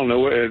 I don't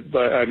know,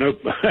 but I know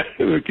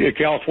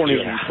California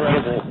is an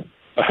incredible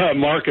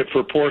market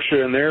for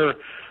Porsche, and they're,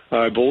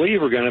 I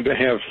believe, are going to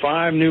have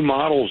 5 new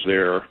models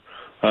there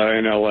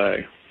in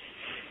L.A.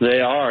 They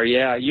are,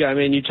 yeah. I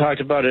mean, you talked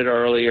about it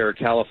earlier.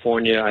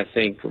 California, I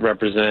think,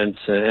 represents,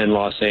 and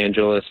Los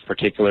Angeles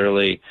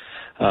particularly,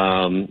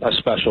 a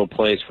special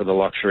place for the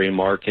luxury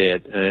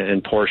market.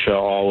 And Porsche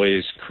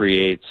always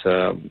creates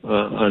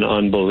an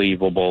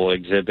unbelievable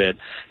exhibit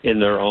in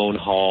their own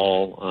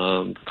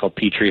hall called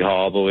Petrie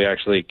Hall, but we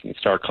actually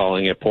start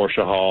calling it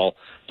Porsche Hall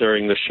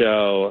during the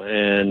show.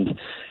 And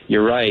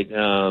you're right.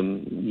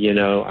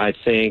 I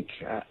think,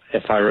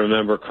 if I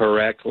remember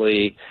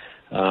correctly,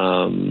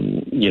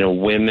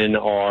 women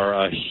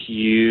are a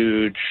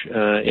huge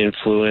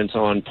influence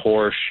on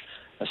Porsche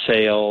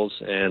sales,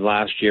 and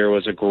last year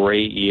was a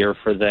great year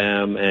for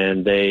them,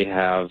 and they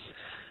have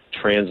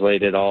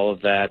translated all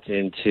of that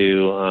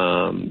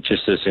into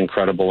just this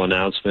incredible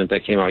announcement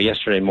that came out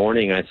yesterday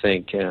morning, I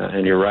think,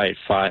 and you're right,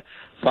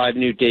 five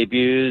new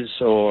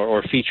debuts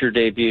or feature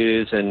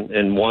debuts,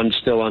 and one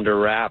still under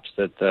wraps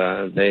that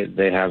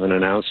they haven't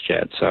announced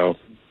yet, so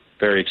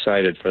very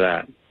excited for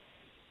that.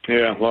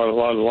 Yeah, a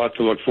lot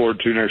to look forward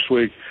to next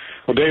week.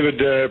 Well,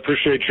 David,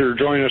 appreciate your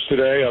joining us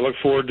today. I look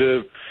forward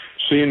to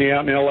seeing you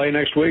out in L.A.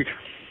 next week.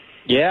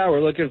 Yeah,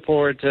 we're looking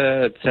forward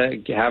to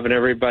having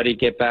everybody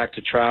get back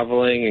to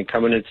traveling and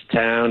coming into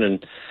town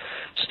and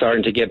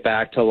starting to get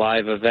back to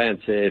live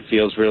events. It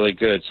feels really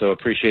good, so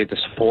appreciate the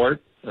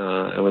support,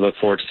 and we look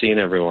forward to seeing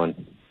everyone.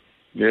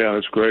 Yeah,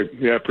 that's great.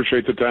 Yeah,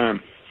 appreciate the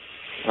time.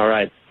 All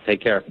right,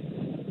 take care.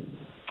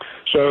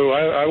 So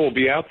I will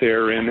be out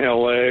there in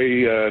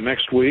L.A.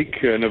 Next week.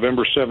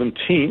 November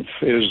 17th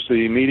is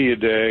the media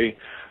day.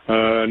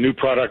 New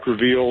product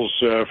reveals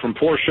from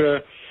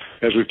Porsche,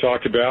 as we've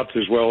talked about,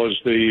 as well as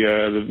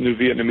the new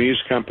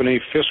Vietnamese company,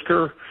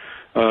 Fisker,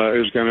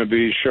 is going to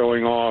be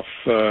showing off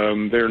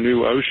their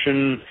new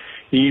Ocean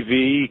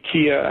EV.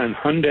 Kia and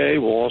Hyundai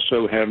will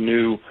also have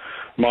new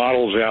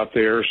models out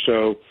there.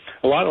 So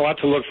a lot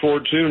to look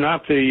forward to.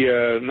 Not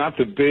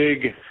the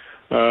big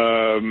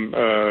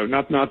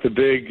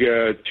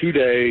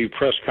 2-day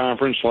press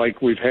conference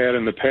like we've had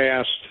in the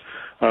past,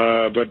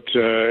 but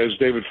as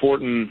David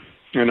Fortin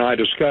and I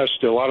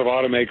discussed, a lot of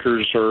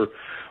automakers are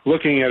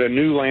looking at a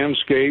new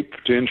landscape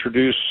to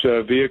introduce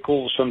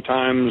vehicles.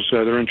 Sometimes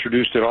they're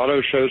introduced at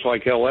auto shows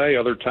like LA,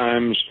 other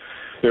times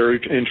they're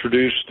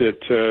introduced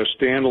at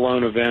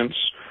standalone events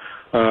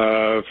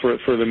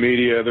for the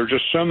media. There are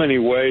just so many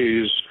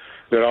ways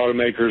that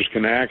automakers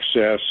can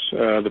access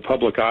the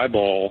public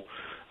eyeball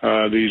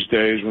these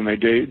days when they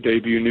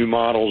debut new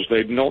models.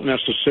 They don't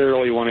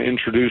necessarily want to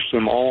introduce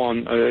them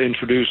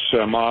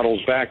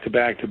models back to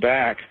back to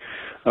back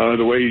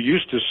the way you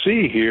used to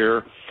see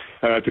here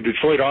at the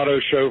Detroit Auto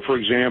Show, for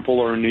example,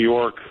 or in New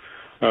York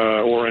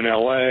or in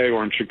L.A.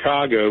 or in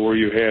Chicago, where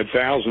you had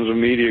thousands of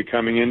media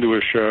coming into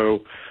a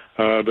show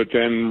but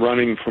then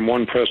running from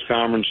one press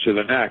conference to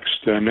the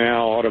next.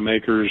 Now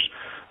automakers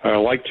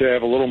like to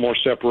have a little more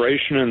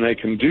separation, and they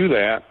can do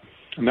that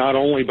not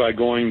only by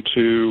going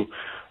to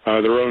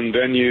their own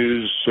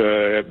venues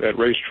at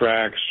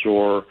racetracks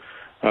or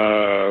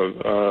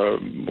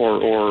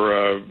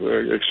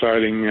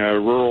exciting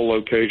rural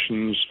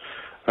locations.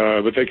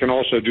 But they can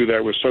also do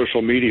that with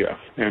social media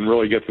and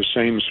really get the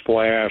same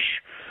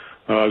splash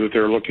that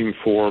they're looking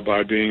for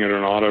by being at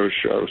an auto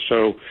show.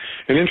 So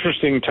an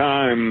interesting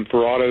time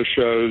for auto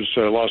shows.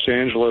 Los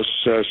Angeles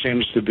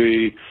seems to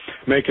be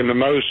making the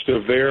most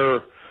of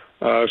their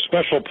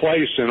special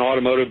place in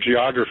automotive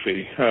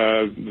geography.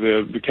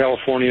 The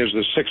California is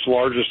the 6th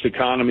largest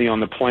economy on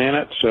the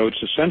planet, so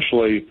it's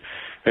essentially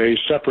a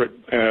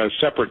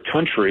separate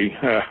country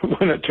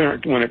when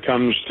it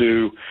comes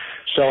to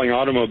selling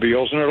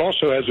automobiles, and it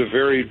also has a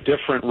very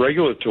different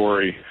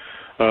regulatory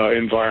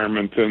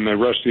environment than the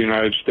rest of the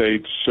United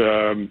States.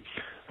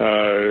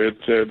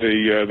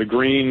 The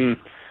green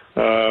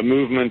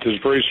movement is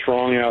very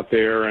strong out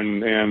there,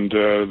 and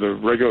the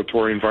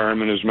regulatory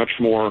environment is much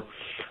more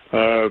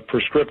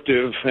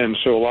prescriptive, and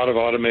so a lot of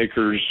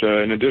automakers,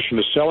 in addition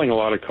to selling a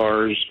lot of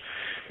cars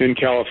in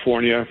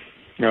California,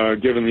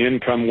 given the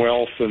income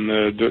wealth and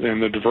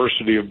the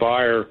diversity of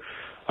buyer,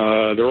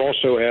 they're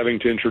also having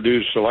to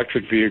introduce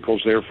electric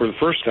vehicles there for the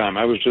first time.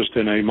 I was just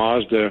in a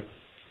Mazda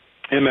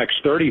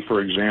MX-30, for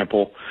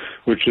example,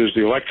 which is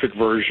the electric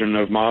version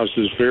of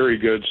Mazda's very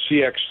good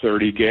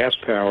CX-30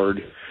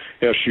 gas-powered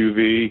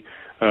SUV.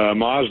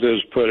 Mazda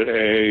has put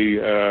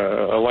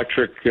a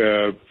electric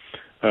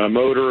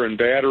motor and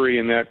battery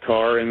in that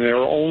car, and they're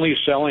only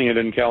selling it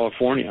in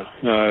California,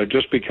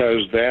 just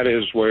because that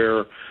is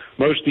where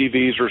most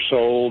EVs are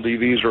sold.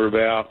 EVs are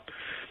about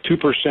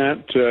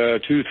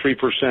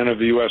 2%-3% of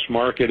the U.S.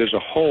 market as a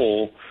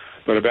whole,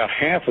 but about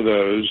half of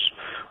those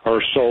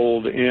are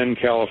sold in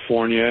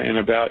California, and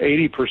about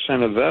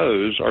 80% of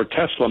those are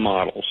Tesla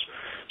models.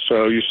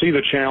 So you see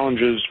the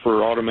challenges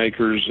for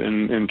automakers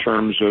in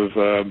terms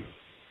of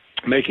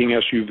making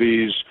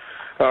SUVs,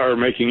 or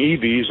making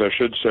EVs, I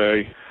should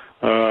say,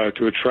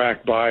 to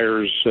attract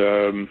buyers,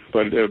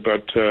 but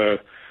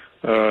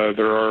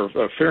there are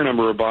a fair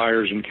number of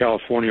buyers in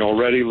California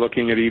already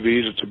looking at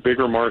EVs. It's a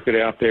bigger market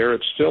out there.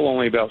 It's still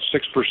only about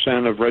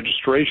 6% of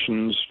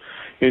registrations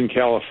in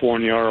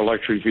California are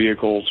electric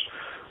vehicles,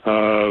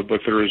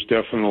 but there is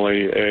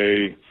definitely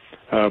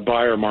a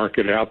buyer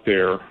market out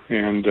there,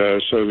 and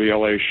so the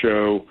LA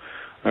show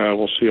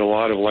will see a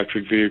lot of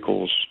electric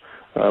vehicles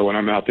when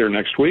I'm out there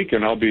next week,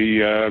 and I'll be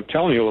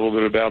telling you a little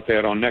bit about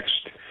that on next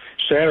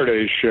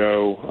Saturday's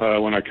show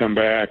when I come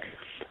back,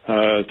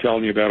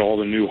 telling you about all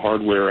the new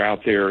hardware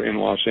out there in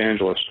Los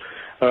Angeles.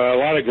 A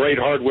lot of great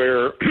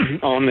hardware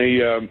on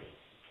the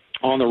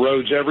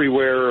roads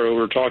everywhere. We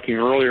were talking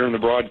earlier in the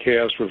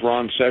broadcast with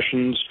Ron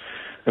Sessions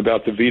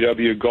about the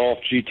VW Golf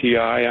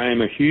GTI. I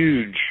am a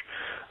huge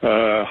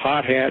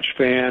hot hatch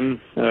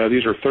fan.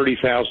 These are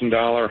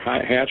 $30,000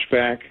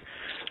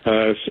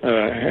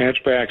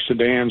 hatchback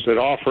sedans that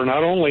offer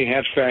not only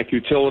hatchback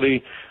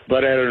utility,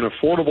 but at an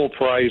affordable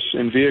price,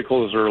 and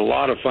vehicles are a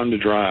lot of fun to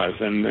drive.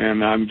 And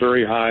I'm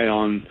very high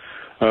on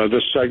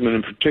this segment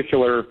in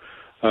particular.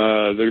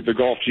 The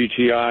Golf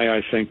GTI,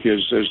 I think,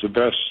 is the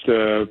best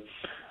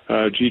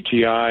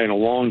GTI in a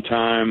long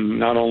time.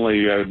 Not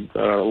only a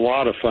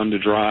lot of fun to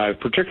drive,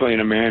 particularly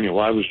in a manual.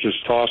 I was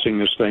just tossing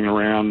this thing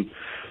around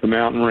the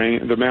mountain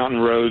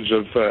roads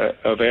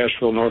of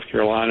Asheville, North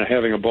Carolina,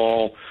 having a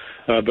ball,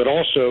 but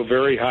also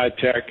very high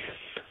tech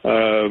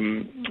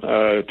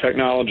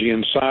technology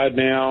inside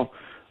now.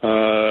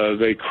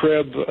 They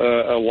crib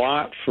a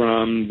lot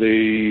from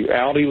the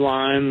Audi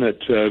line that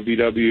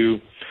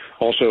VW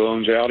also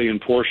owns. Audi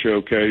and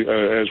Porsche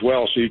as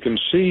well. So you can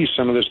see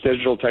some of this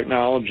digital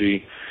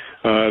technology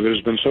that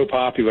has been so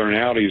popular in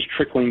Audi is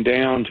trickling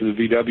down to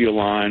the VW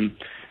line,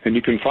 and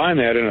you can find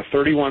that in a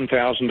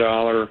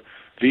 $31,000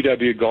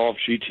 VW Golf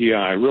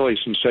GTI. Really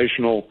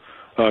sensational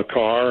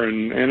car,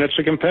 and it's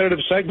a competitive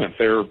segment.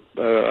 They're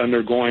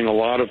undergoing a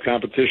lot of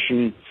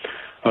competition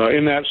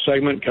in that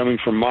segment coming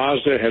from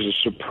Mazda. It has a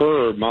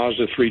superb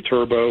Mazda 3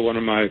 Turbo, one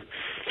of my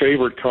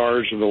favorite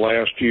cars of the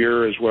last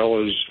year, as well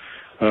as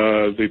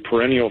the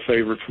perennial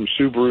favorite from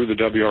Subaru, the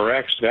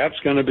WRX. That's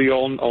going to be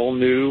all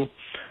new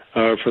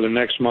for the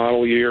next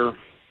model year.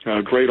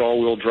 Great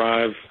all-wheel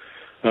drive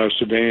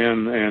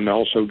sedan, and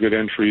also good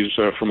entries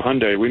from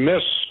Hyundai. We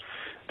miss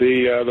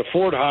the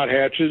Ford hot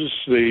hatches,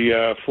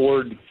 the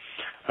Ford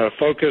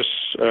Focus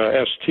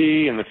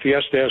ST and the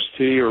Fiesta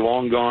ST are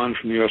long gone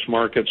from the U.S.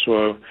 market,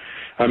 so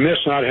I miss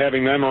not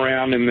having them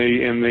around in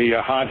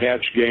the hot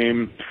hatch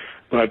game.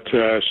 But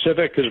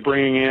Civic is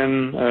bringing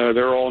in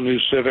their all-new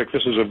Civic.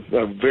 This is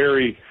a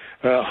very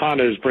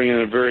Honda is bringing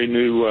in a very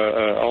new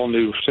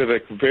all-new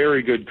Civic,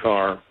 very good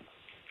car.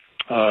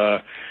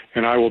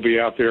 And I will be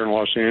out there in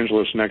Los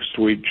Angeles next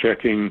week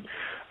checking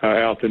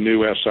out the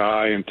new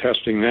SI and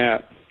testing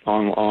that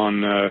on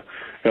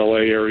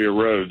LA area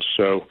roads.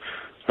 So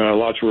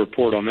lots to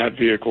report on that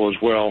vehicle as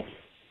well.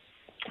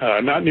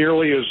 Not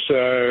nearly as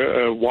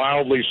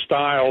wildly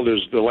styled as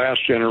the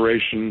last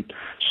generation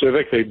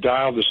Civic. They've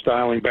dialed the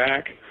styling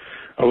back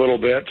a little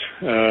bit.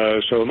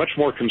 So a much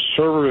more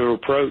conservative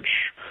approach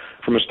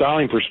from a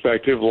styling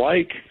perspective,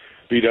 like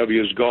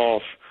VW's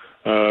Golf,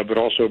 but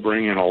also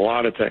bring in a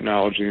lot of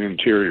technology in the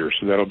interior.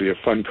 So that'll be a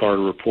fun car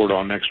to report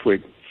on next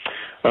week.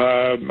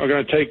 I'm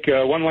going to take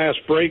one last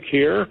break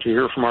here to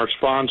hear from our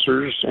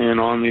sponsors, and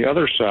on the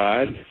other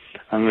side,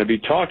 I'm going to be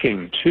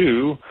talking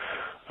to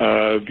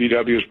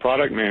VW's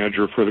product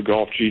manager for the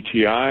Golf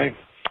GTI,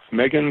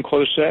 Megan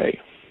Close.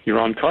 You're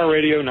on Car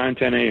Radio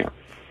 910 AM.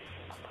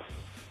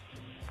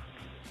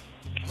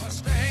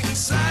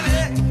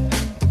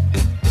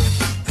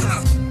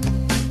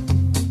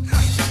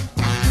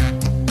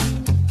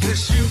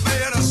 You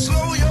better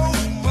slow your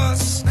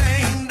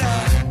Mustang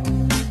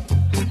down.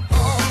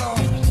 Hold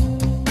on.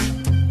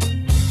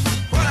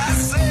 What I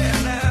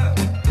said now.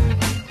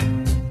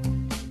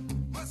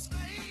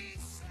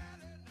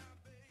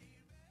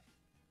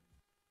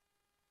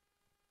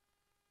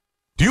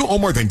 Do you owe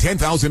more than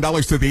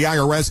 $10,000 to the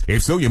IRS?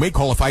 If so, you may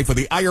qualify for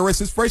the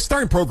IRS's Fresh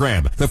Start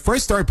program. The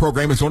Fresh Start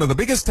program is one of the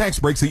biggest tax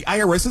breaks the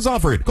IRS has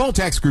offered. Call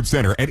Tax Group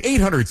Center at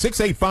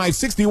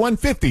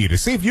 800-685-6150 to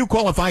see if you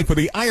qualify for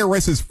the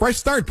IRS's Fresh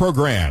Start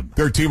program.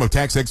 Their team of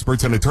tax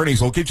experts and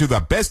attorneys will get you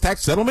the best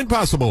tax settlement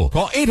possible.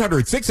 Call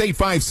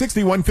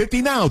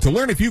 800-685-6150 now to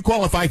learn if you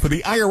qualify for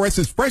the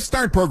IRS's Fresh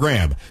Start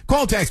program.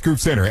 Call Tax Group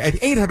Center at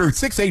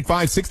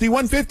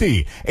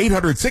 800-685-6150.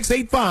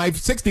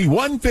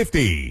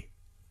 800-685-6150.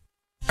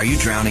 Are you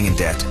drowning in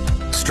debt?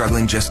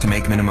 Struggling just to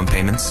make minimum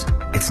payments?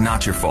 It's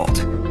not your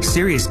fault.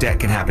 Serious debt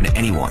can happen to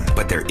anyone,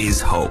 but there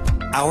is hope.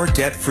 Our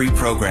debt-free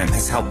program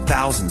has helped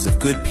thousands of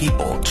good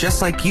people,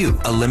 just like you,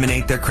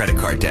 eliminate their credit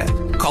card debt.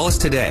 Call us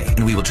today,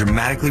 and we will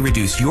dramatically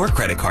reduce your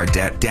credit card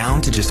debt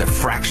down to just a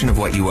fraction of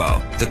what you owe.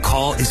 The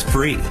call is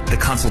free. The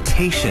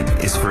consultation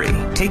is free.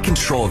 Take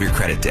control of your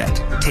credit debt.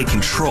 Take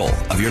control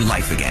of your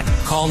life again.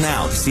 Call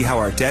now to see how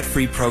our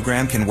debt-free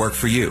program can work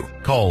for you.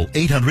 Call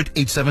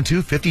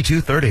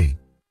 800-872-5230.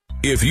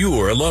 If you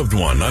or a loved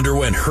one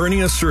underwent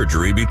hernia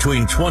surgery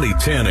between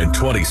 2010 and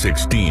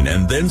 2016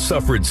 and then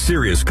suffered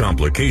serious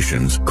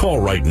complications,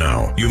 call right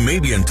now. You may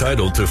be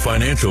entitled to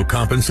financial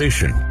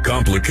compensation.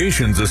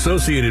 Complications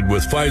associated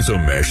with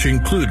FISO-mesh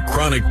include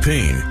chronic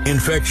pain,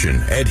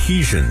 infection,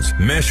 adhesions,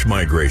 mesh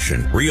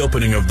migration,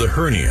 reopening of the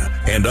hernia,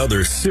 and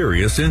other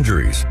serious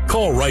injuries.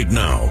 Call right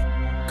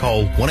now.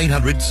 Call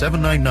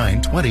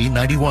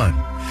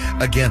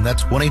 1-800-799-2091. Again,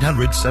 that's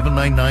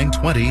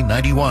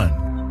 1-800-799-2091.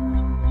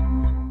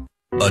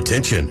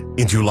 Attention!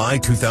 In July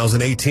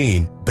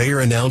 2018, Bayer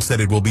announced that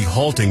it will be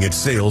halting its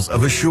sales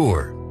of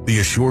Assure. The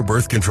Assure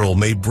birth control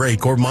may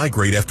break or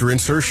migrate after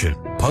insertion,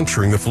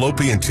 puncturing the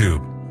fallopian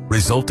tube,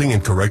 resulting in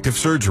corrective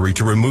surgery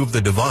to remove the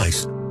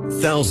device.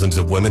 Thousands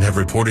of women have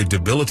reported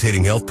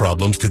debilitating health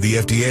problems to the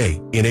FDA.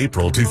 In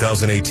April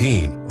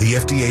 2018, the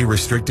FDA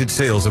restricted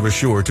sales of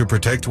Assure to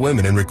protect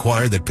women and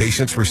required that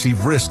patients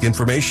receive risk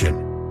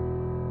information.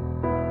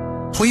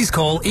 Please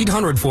call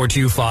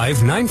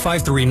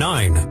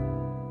 800-425-9539.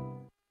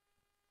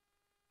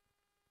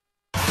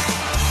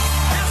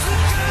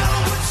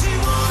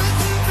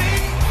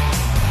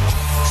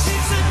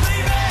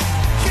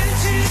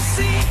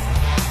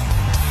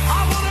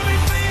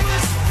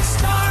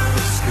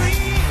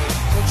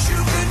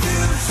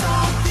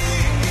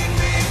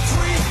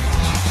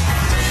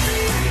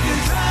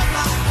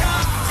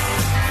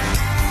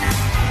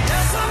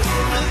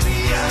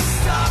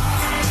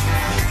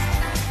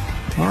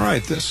 All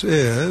right, this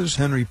is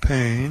Henry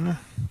Payne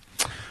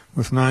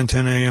with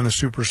 910 AM, the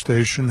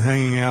Superstation,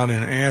 hanging out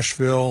in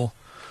Asheville,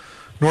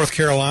 North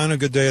Carolina.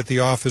 Good day at the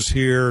office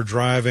here,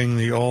 driving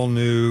the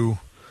all-new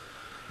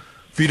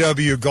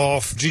VW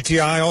Golf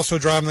GTI, also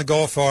driving the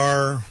Golf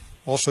R,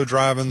 also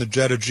driving the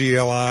Jetta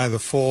GLI, the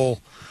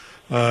full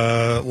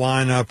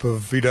lineup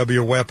of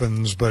VW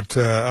weapons, but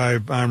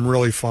I'm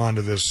really fond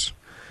of this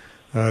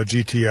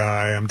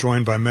GTI. I'm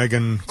joined by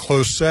Megan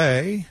Close,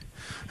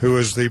 who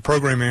is the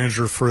program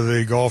manager for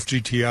the Golf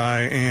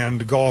GTI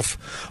and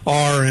Golf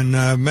R. And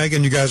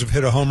Megan, you guys have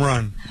hit a home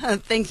run.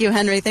 Thank you,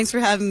 Henry. Thanks for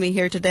having me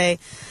here today.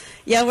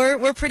 Yeah,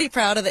 we're pretty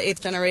proud of the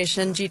 8th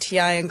generation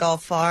GTI and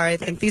Golf R. I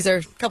think these are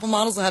a couple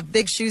models that have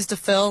big shoes to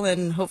fill,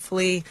 and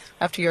hopefully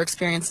after your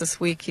experience this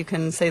week, you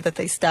can say that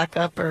they stack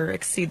up or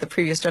exceed the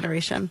previous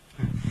generation.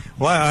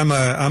 Well,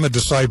 I'm a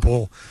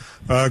disciple.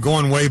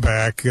 Going way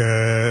back,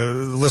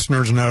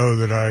 listeners know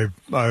that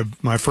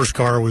my first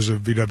car was a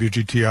VW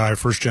GTI,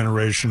 first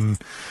generation,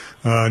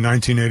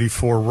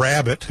 1984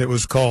 Rabbit. It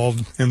was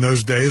called in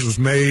those days. Was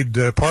made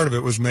part of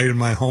it was made in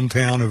my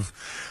hometown of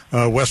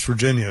West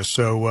Virginia.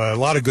 So a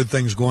lot of good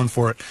things going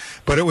for it.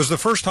 But it was the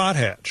first hot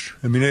hatch.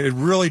 I mean, it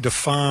really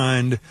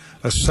defined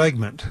a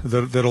segment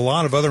that a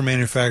lot of other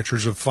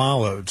manufacturers have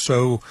followed.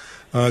 So.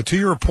 To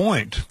your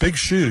point, big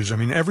shoes. I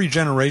mean, every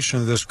generation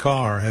of this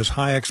car has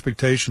high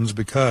expectations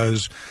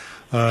because,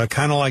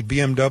 kind of like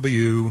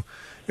BMW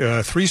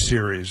 3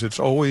 Series, it's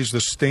always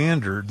the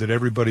standard that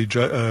everybody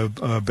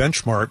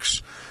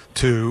benchmarks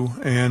to.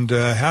 And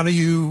how do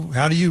you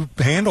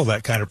handle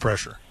that kind of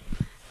pressure?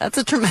 That's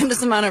a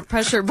tremendous amount of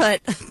pressure.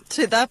 But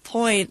to that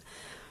point,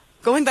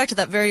 going back to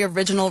that very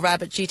original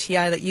Rabbit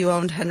GTI that you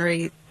owned,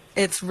 Henry,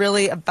 it's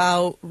really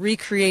about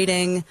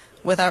recreating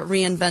without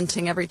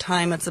reinventing every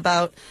time. It's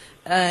about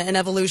an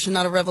evolution,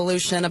 not a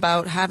revolution,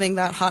 about having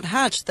that hot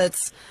hatch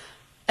that's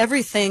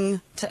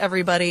everything to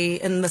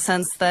everybody in the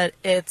sense that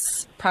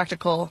it's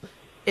practical,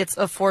 it's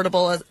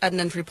affordable at an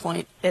entry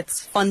point,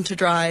 it's fun to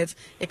drive,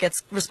 it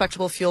gets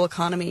respectable fuel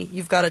economy,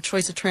 you've got a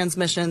choice of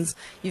transmissions,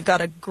 you've got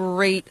a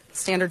great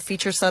standard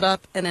feature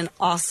setup and an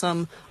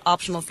awesome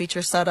optional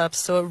feature setup.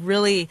 So it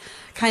really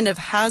kind of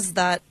has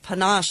that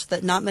panache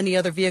that not many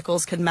other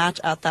vehicles can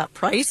match at that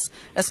price,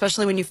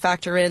 especially when you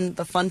factor in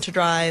the fun to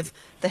drive,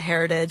 the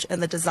heritage,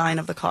 and the design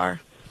of the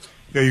car.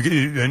 Yeah,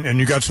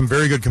 you got some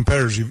very good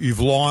competitors. You've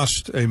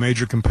lost a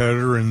major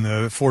competitor in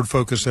the Ford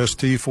Focus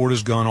ST. Ford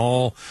has gone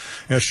all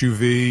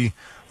SUV,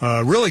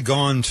 really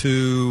gone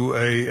to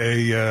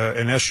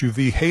an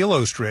SUV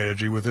halo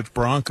strategy with its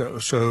Bronco.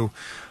 So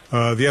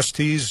the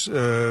STs,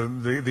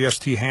 the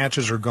ST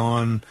hatches are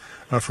gone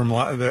from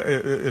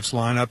its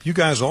lineup. You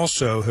guys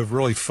also have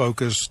really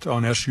focused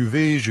on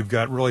SUVs. You've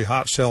got really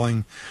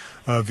hot-selling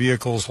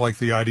vehicles like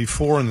the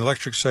ID4 in the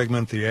electric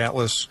segment, the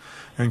Atlas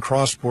and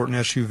Crossport and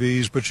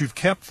SUVs, but you've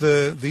kept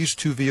these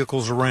two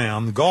vehicles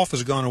around. The Golf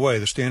has gone away,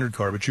 the standard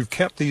car, but you've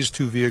kept these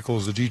two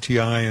vehicles, the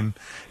GTI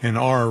and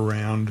R,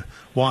 around.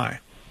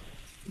 Why?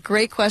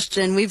 Great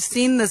question. We've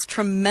seen this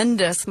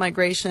tremendous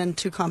migration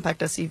to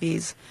compact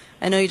SUVs.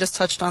 I know you just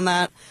touched on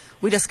that.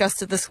 We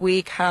discussed it this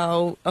week,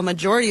 how a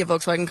majority of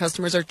Volkswagen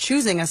customers are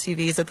choosing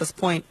SUVs at this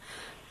point.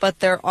 But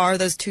there are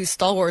those two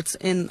stalwarts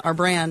in our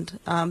brand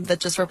that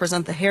just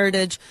represent the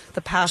heritage,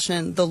 the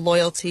passion, the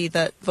loyalty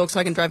that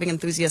Volkswagen driving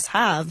enthusiasts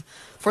have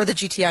for the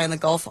GTI and the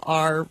Golf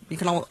R. You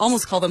can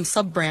almost call them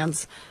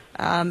sub-brands.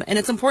 And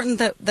it's important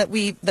that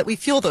we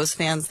fuel those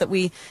fans, that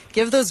we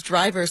give those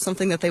drivers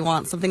something that they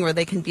want, something where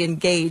they can be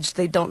engaged.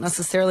 They don't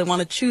necessarily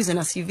want to choose an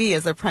SUV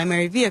as their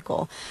primary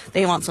vehicle.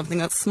 They want something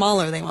that's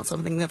smaller. They want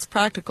something that's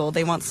practical.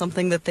 They want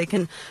something that they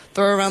can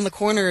throw around the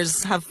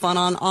corners, have fun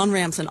on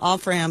ramps and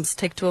off ramps,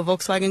 take to a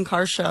Volkswagen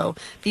car show,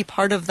 be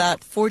part of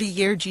that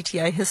 40-year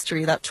GTI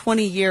history, that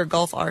 20-year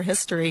Golf R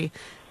history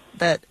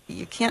that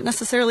you can't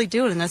necessarily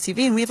do in an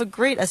SUV. And we have a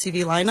great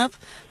SUV lineup,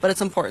 but it's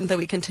important that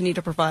we continue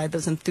to provide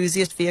those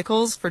enthusiast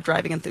vehicles for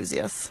driving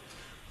enthusiasts.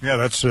 Yeah,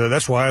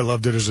 that's why I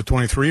loved it as a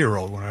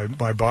 23-year-old when I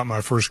bought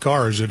my first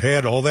car, is it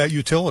had all that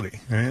utility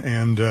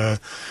and had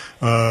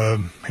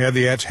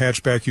the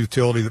hatchback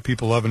utility that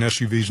people love in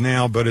SUVs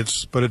now, but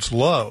it's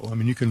low. I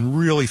mean, you can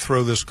really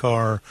throw this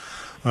car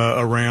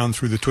around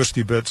through the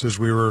twisty bits as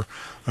we were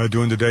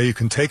doing today. You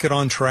can take it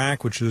on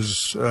track, which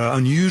is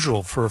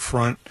unusual for a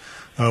front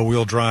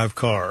wheel drive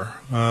car.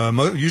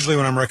 Usually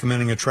when I'm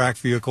recommending a track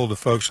vehicle to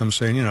folks, I'm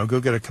saying, go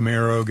get a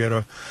Camaro, get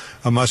a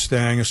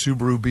Mustang, a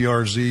Subaru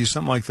BRZ,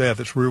 something like that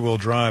that's rear wheel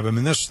drive. I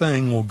mean, this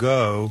thing will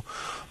go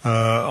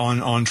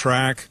on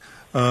track.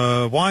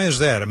 Why is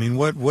that? I mean,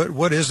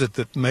 what is it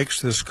that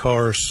makes this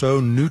car so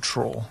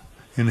neutral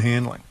in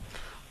handling?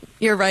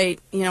 You're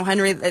right.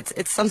 Henry,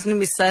 it's something to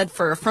be said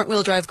for a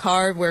front-wheel drive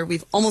car where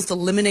we've almost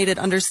eliminated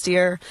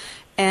understeer.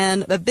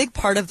 And a big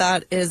part of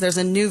that is there's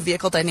a new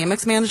vehicle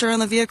dynamics manager on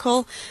the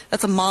vehicle.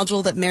 That's a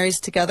module that marries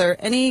together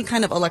any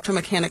kind of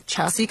electromechanic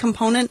chassis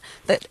component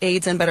that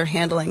aids in better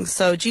handling.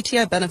 So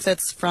GTI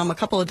benefits from a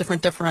couple of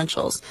different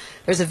differentials.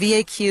 There's a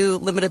VAQ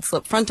limited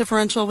slip front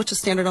differential, which is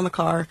standard on the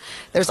car.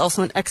 There's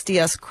also an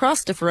XDS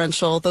cross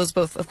differential. Those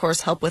both, of course,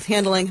 help with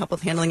handling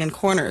in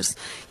corners.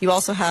 You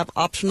also have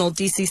optional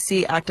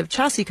DCC active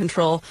chassis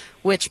control,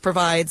 which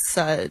provides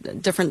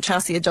different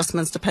chassis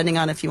adjustments depending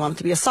on if you want it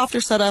to be a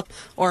softer setup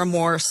or a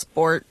more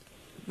sport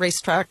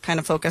racetrack kind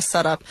of focused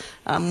setup.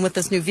 With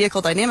this new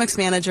vehicle dynamics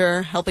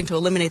manager helping to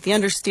eliminate the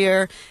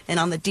understeer, and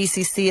on the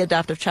DCC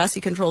adaptive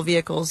chassis control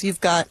vehicles, you've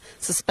got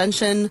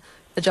suspension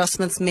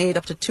adjustments made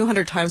up to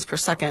 200 times per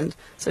second.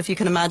 So if you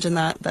can imagine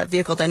that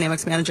vehicle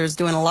dynamics manager is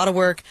doing a lot of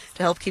work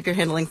to help keep your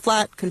handling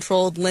flat,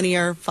 controlled,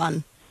 linear,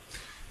 fun.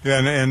 Yeah,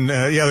 and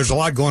there's a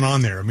lot going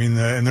on there. I mean,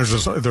 and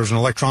there's an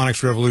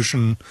electronics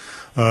revolution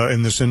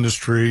in this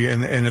industry,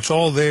 and it's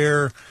all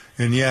there,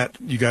 and yet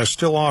you guys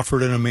still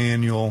offer it in a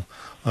manual.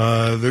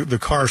 The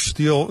car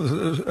still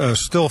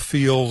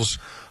feels.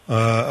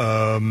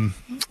 It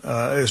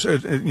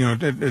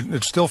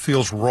still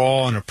feels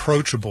raw and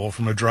approachable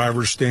from a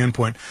driver's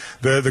standpoint.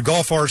 The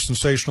Golf R is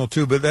sensational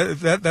too, but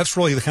that's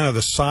really the kind of the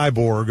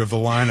cyborg of the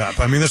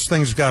lineup. I mean, this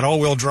thing's got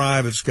all-wheel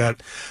drive. It's got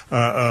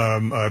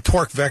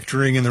torque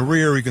vectoring in the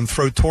rear. You can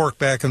throw torque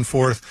back and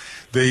forth.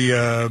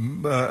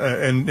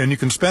 And you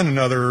can spend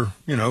another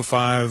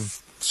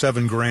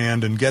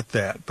 $5,000-7,000 and get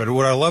that. But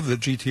what I love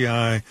that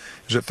GTI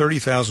is at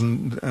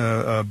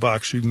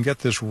 $30,000 you can get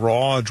this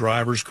raw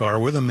driver's car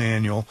with a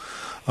manual,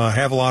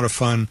 have a lot of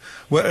fun.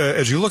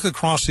 As you look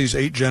across these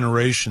 8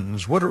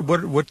 generations, what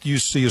do you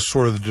see as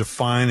sort of the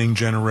defining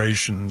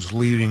generations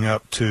leading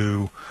up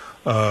to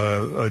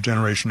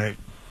Generation 8?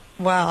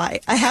 Wow,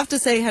 I have to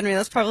say, Henry,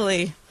 that's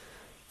probably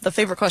the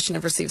favorite question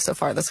I've received so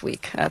far this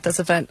week at this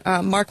event.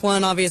 Mark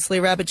 1, obviously,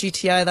 Rabbit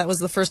GTI, that was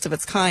the first of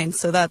its kind,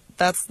 so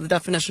that's the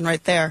definition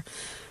right there.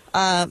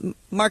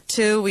 Mark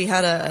 2, we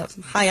had a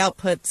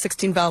high-output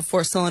 16-valve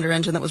 4-cylinder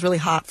engine that was really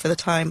hot for the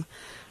time.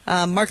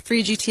 Mark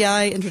III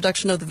GTI,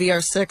 introduction of the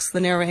VR6, the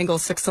narrow-angle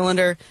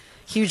six-cylinder,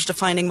 huge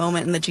defining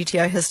moment in the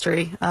GTI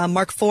history.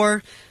 Mark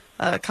IV,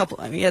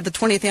 you had the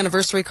 20th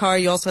anniversary car.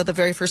 You also had the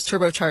very first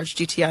turbocharged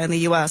GTI in the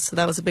U.S., so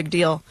that was a big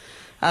deal.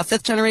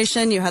 Fifth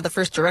generation, you had the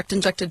first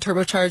direct-injected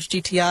turbocharged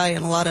GTI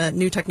and a lot of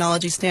new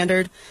technology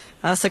standard.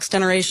 Sixth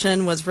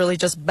generation was really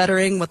just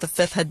bettering what the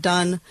fifth had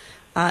done.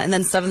 And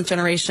then seventh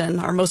generation,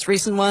 our most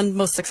recent one,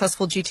 most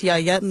successful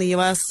GTI yet in the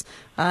U.S.,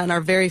 and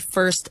our very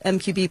first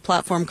MQB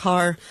platform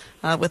car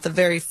with the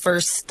very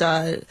first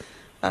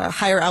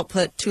higher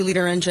output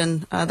 2-liter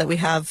engine that we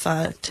have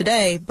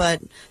today.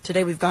 But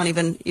today we've gone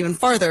even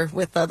farther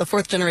with the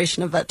fourth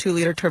generation of that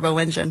 2-liter turbo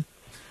engine.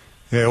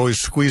 Yeah, always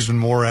squeezing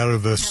more out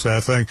of this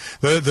thing.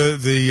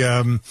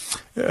 The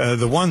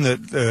one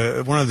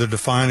that one of the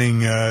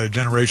defining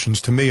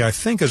generations to me, I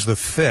think, is the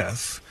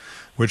fifth,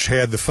 which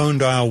had the phone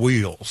dial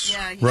wheels,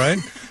 right?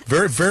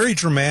 Very, very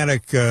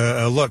dramatic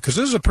look, because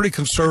this is a pretty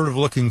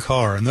conservative-looking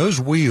car, and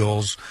those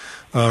wheels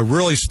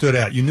really stood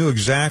out. You knew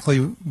exactly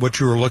what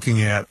you were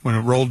looking at when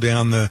it rolled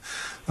down the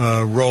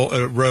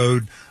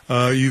road.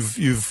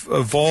 You've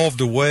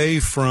evolved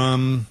away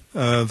from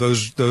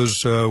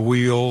those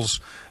wheels.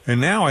 And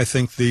now I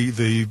think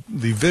the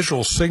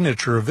visual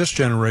signature of this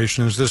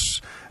generation is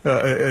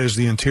is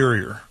the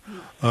interior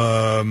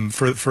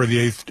for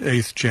the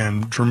eighth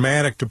gen.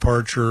 Dramatic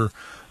departure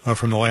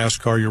from the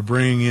last car. You're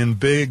bringing in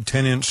big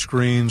 10-inch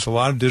screens, a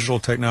lot of digital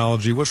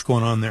technology. What's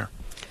going on there?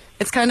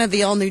 It's kind of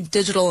the all-new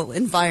digital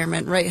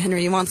environment, right,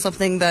 Henry? You want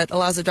something that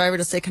allows the driver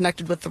to stay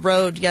connected with the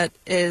road, yet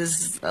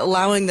is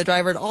allowing the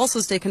driver to also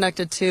stay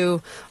connected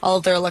to all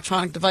of their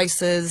electronic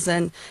devices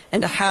and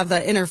to have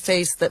that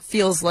interface that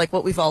feels like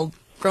what we've all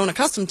grown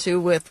accustomed to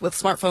with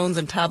smartphones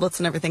and tablets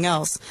and everything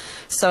else.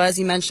 So as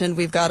you mentioned,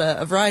 we've got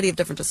a variety of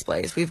different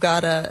displays. We've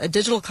got a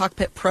Digital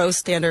Cockpit Pro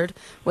standard,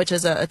 which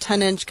is a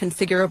 10-inch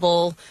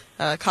configurable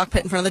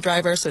cockpit in front of the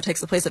driver, so it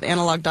takes the place of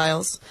analog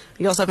dials.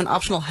 You also have an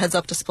optional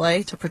heads-up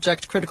display to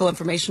project critical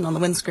information on the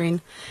windscreen.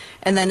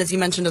 And then, as you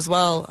mentioned as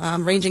well,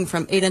 ranging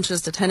from 8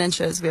 inches to 10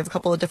 inches, we have a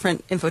couple of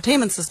different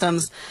infotainment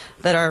systems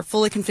that are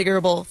fully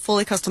configurable,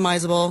 fully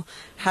customizable,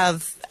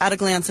 have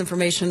at-a-glance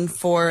information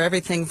for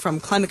everything from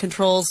climate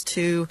controls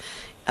to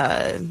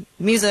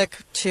music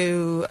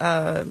to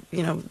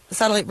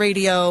satellite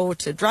radio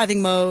to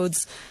driving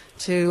modes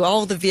to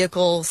all of the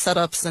vehicle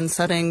setups and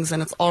settings,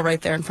 and it's all right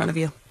there in front of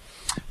you.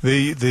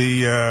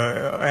 The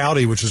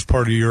Audi, which is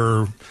part of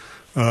your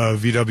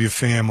VW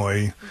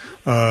family,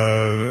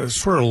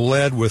 sort of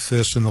led with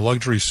this in the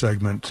luxury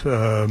segment.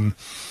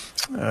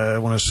 I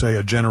want to say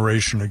a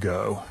generation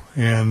ago,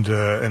 and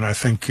I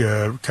think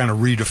kind of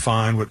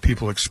redefined what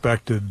people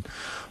expected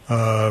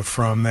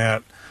from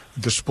that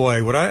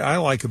display. What I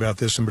like about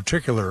this in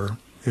particular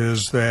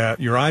is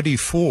that your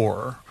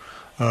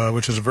ID4,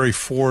 which is a very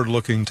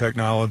forward-looking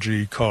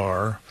technology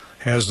car,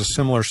 has a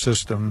similar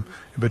system,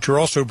 but you're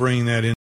also bringing that in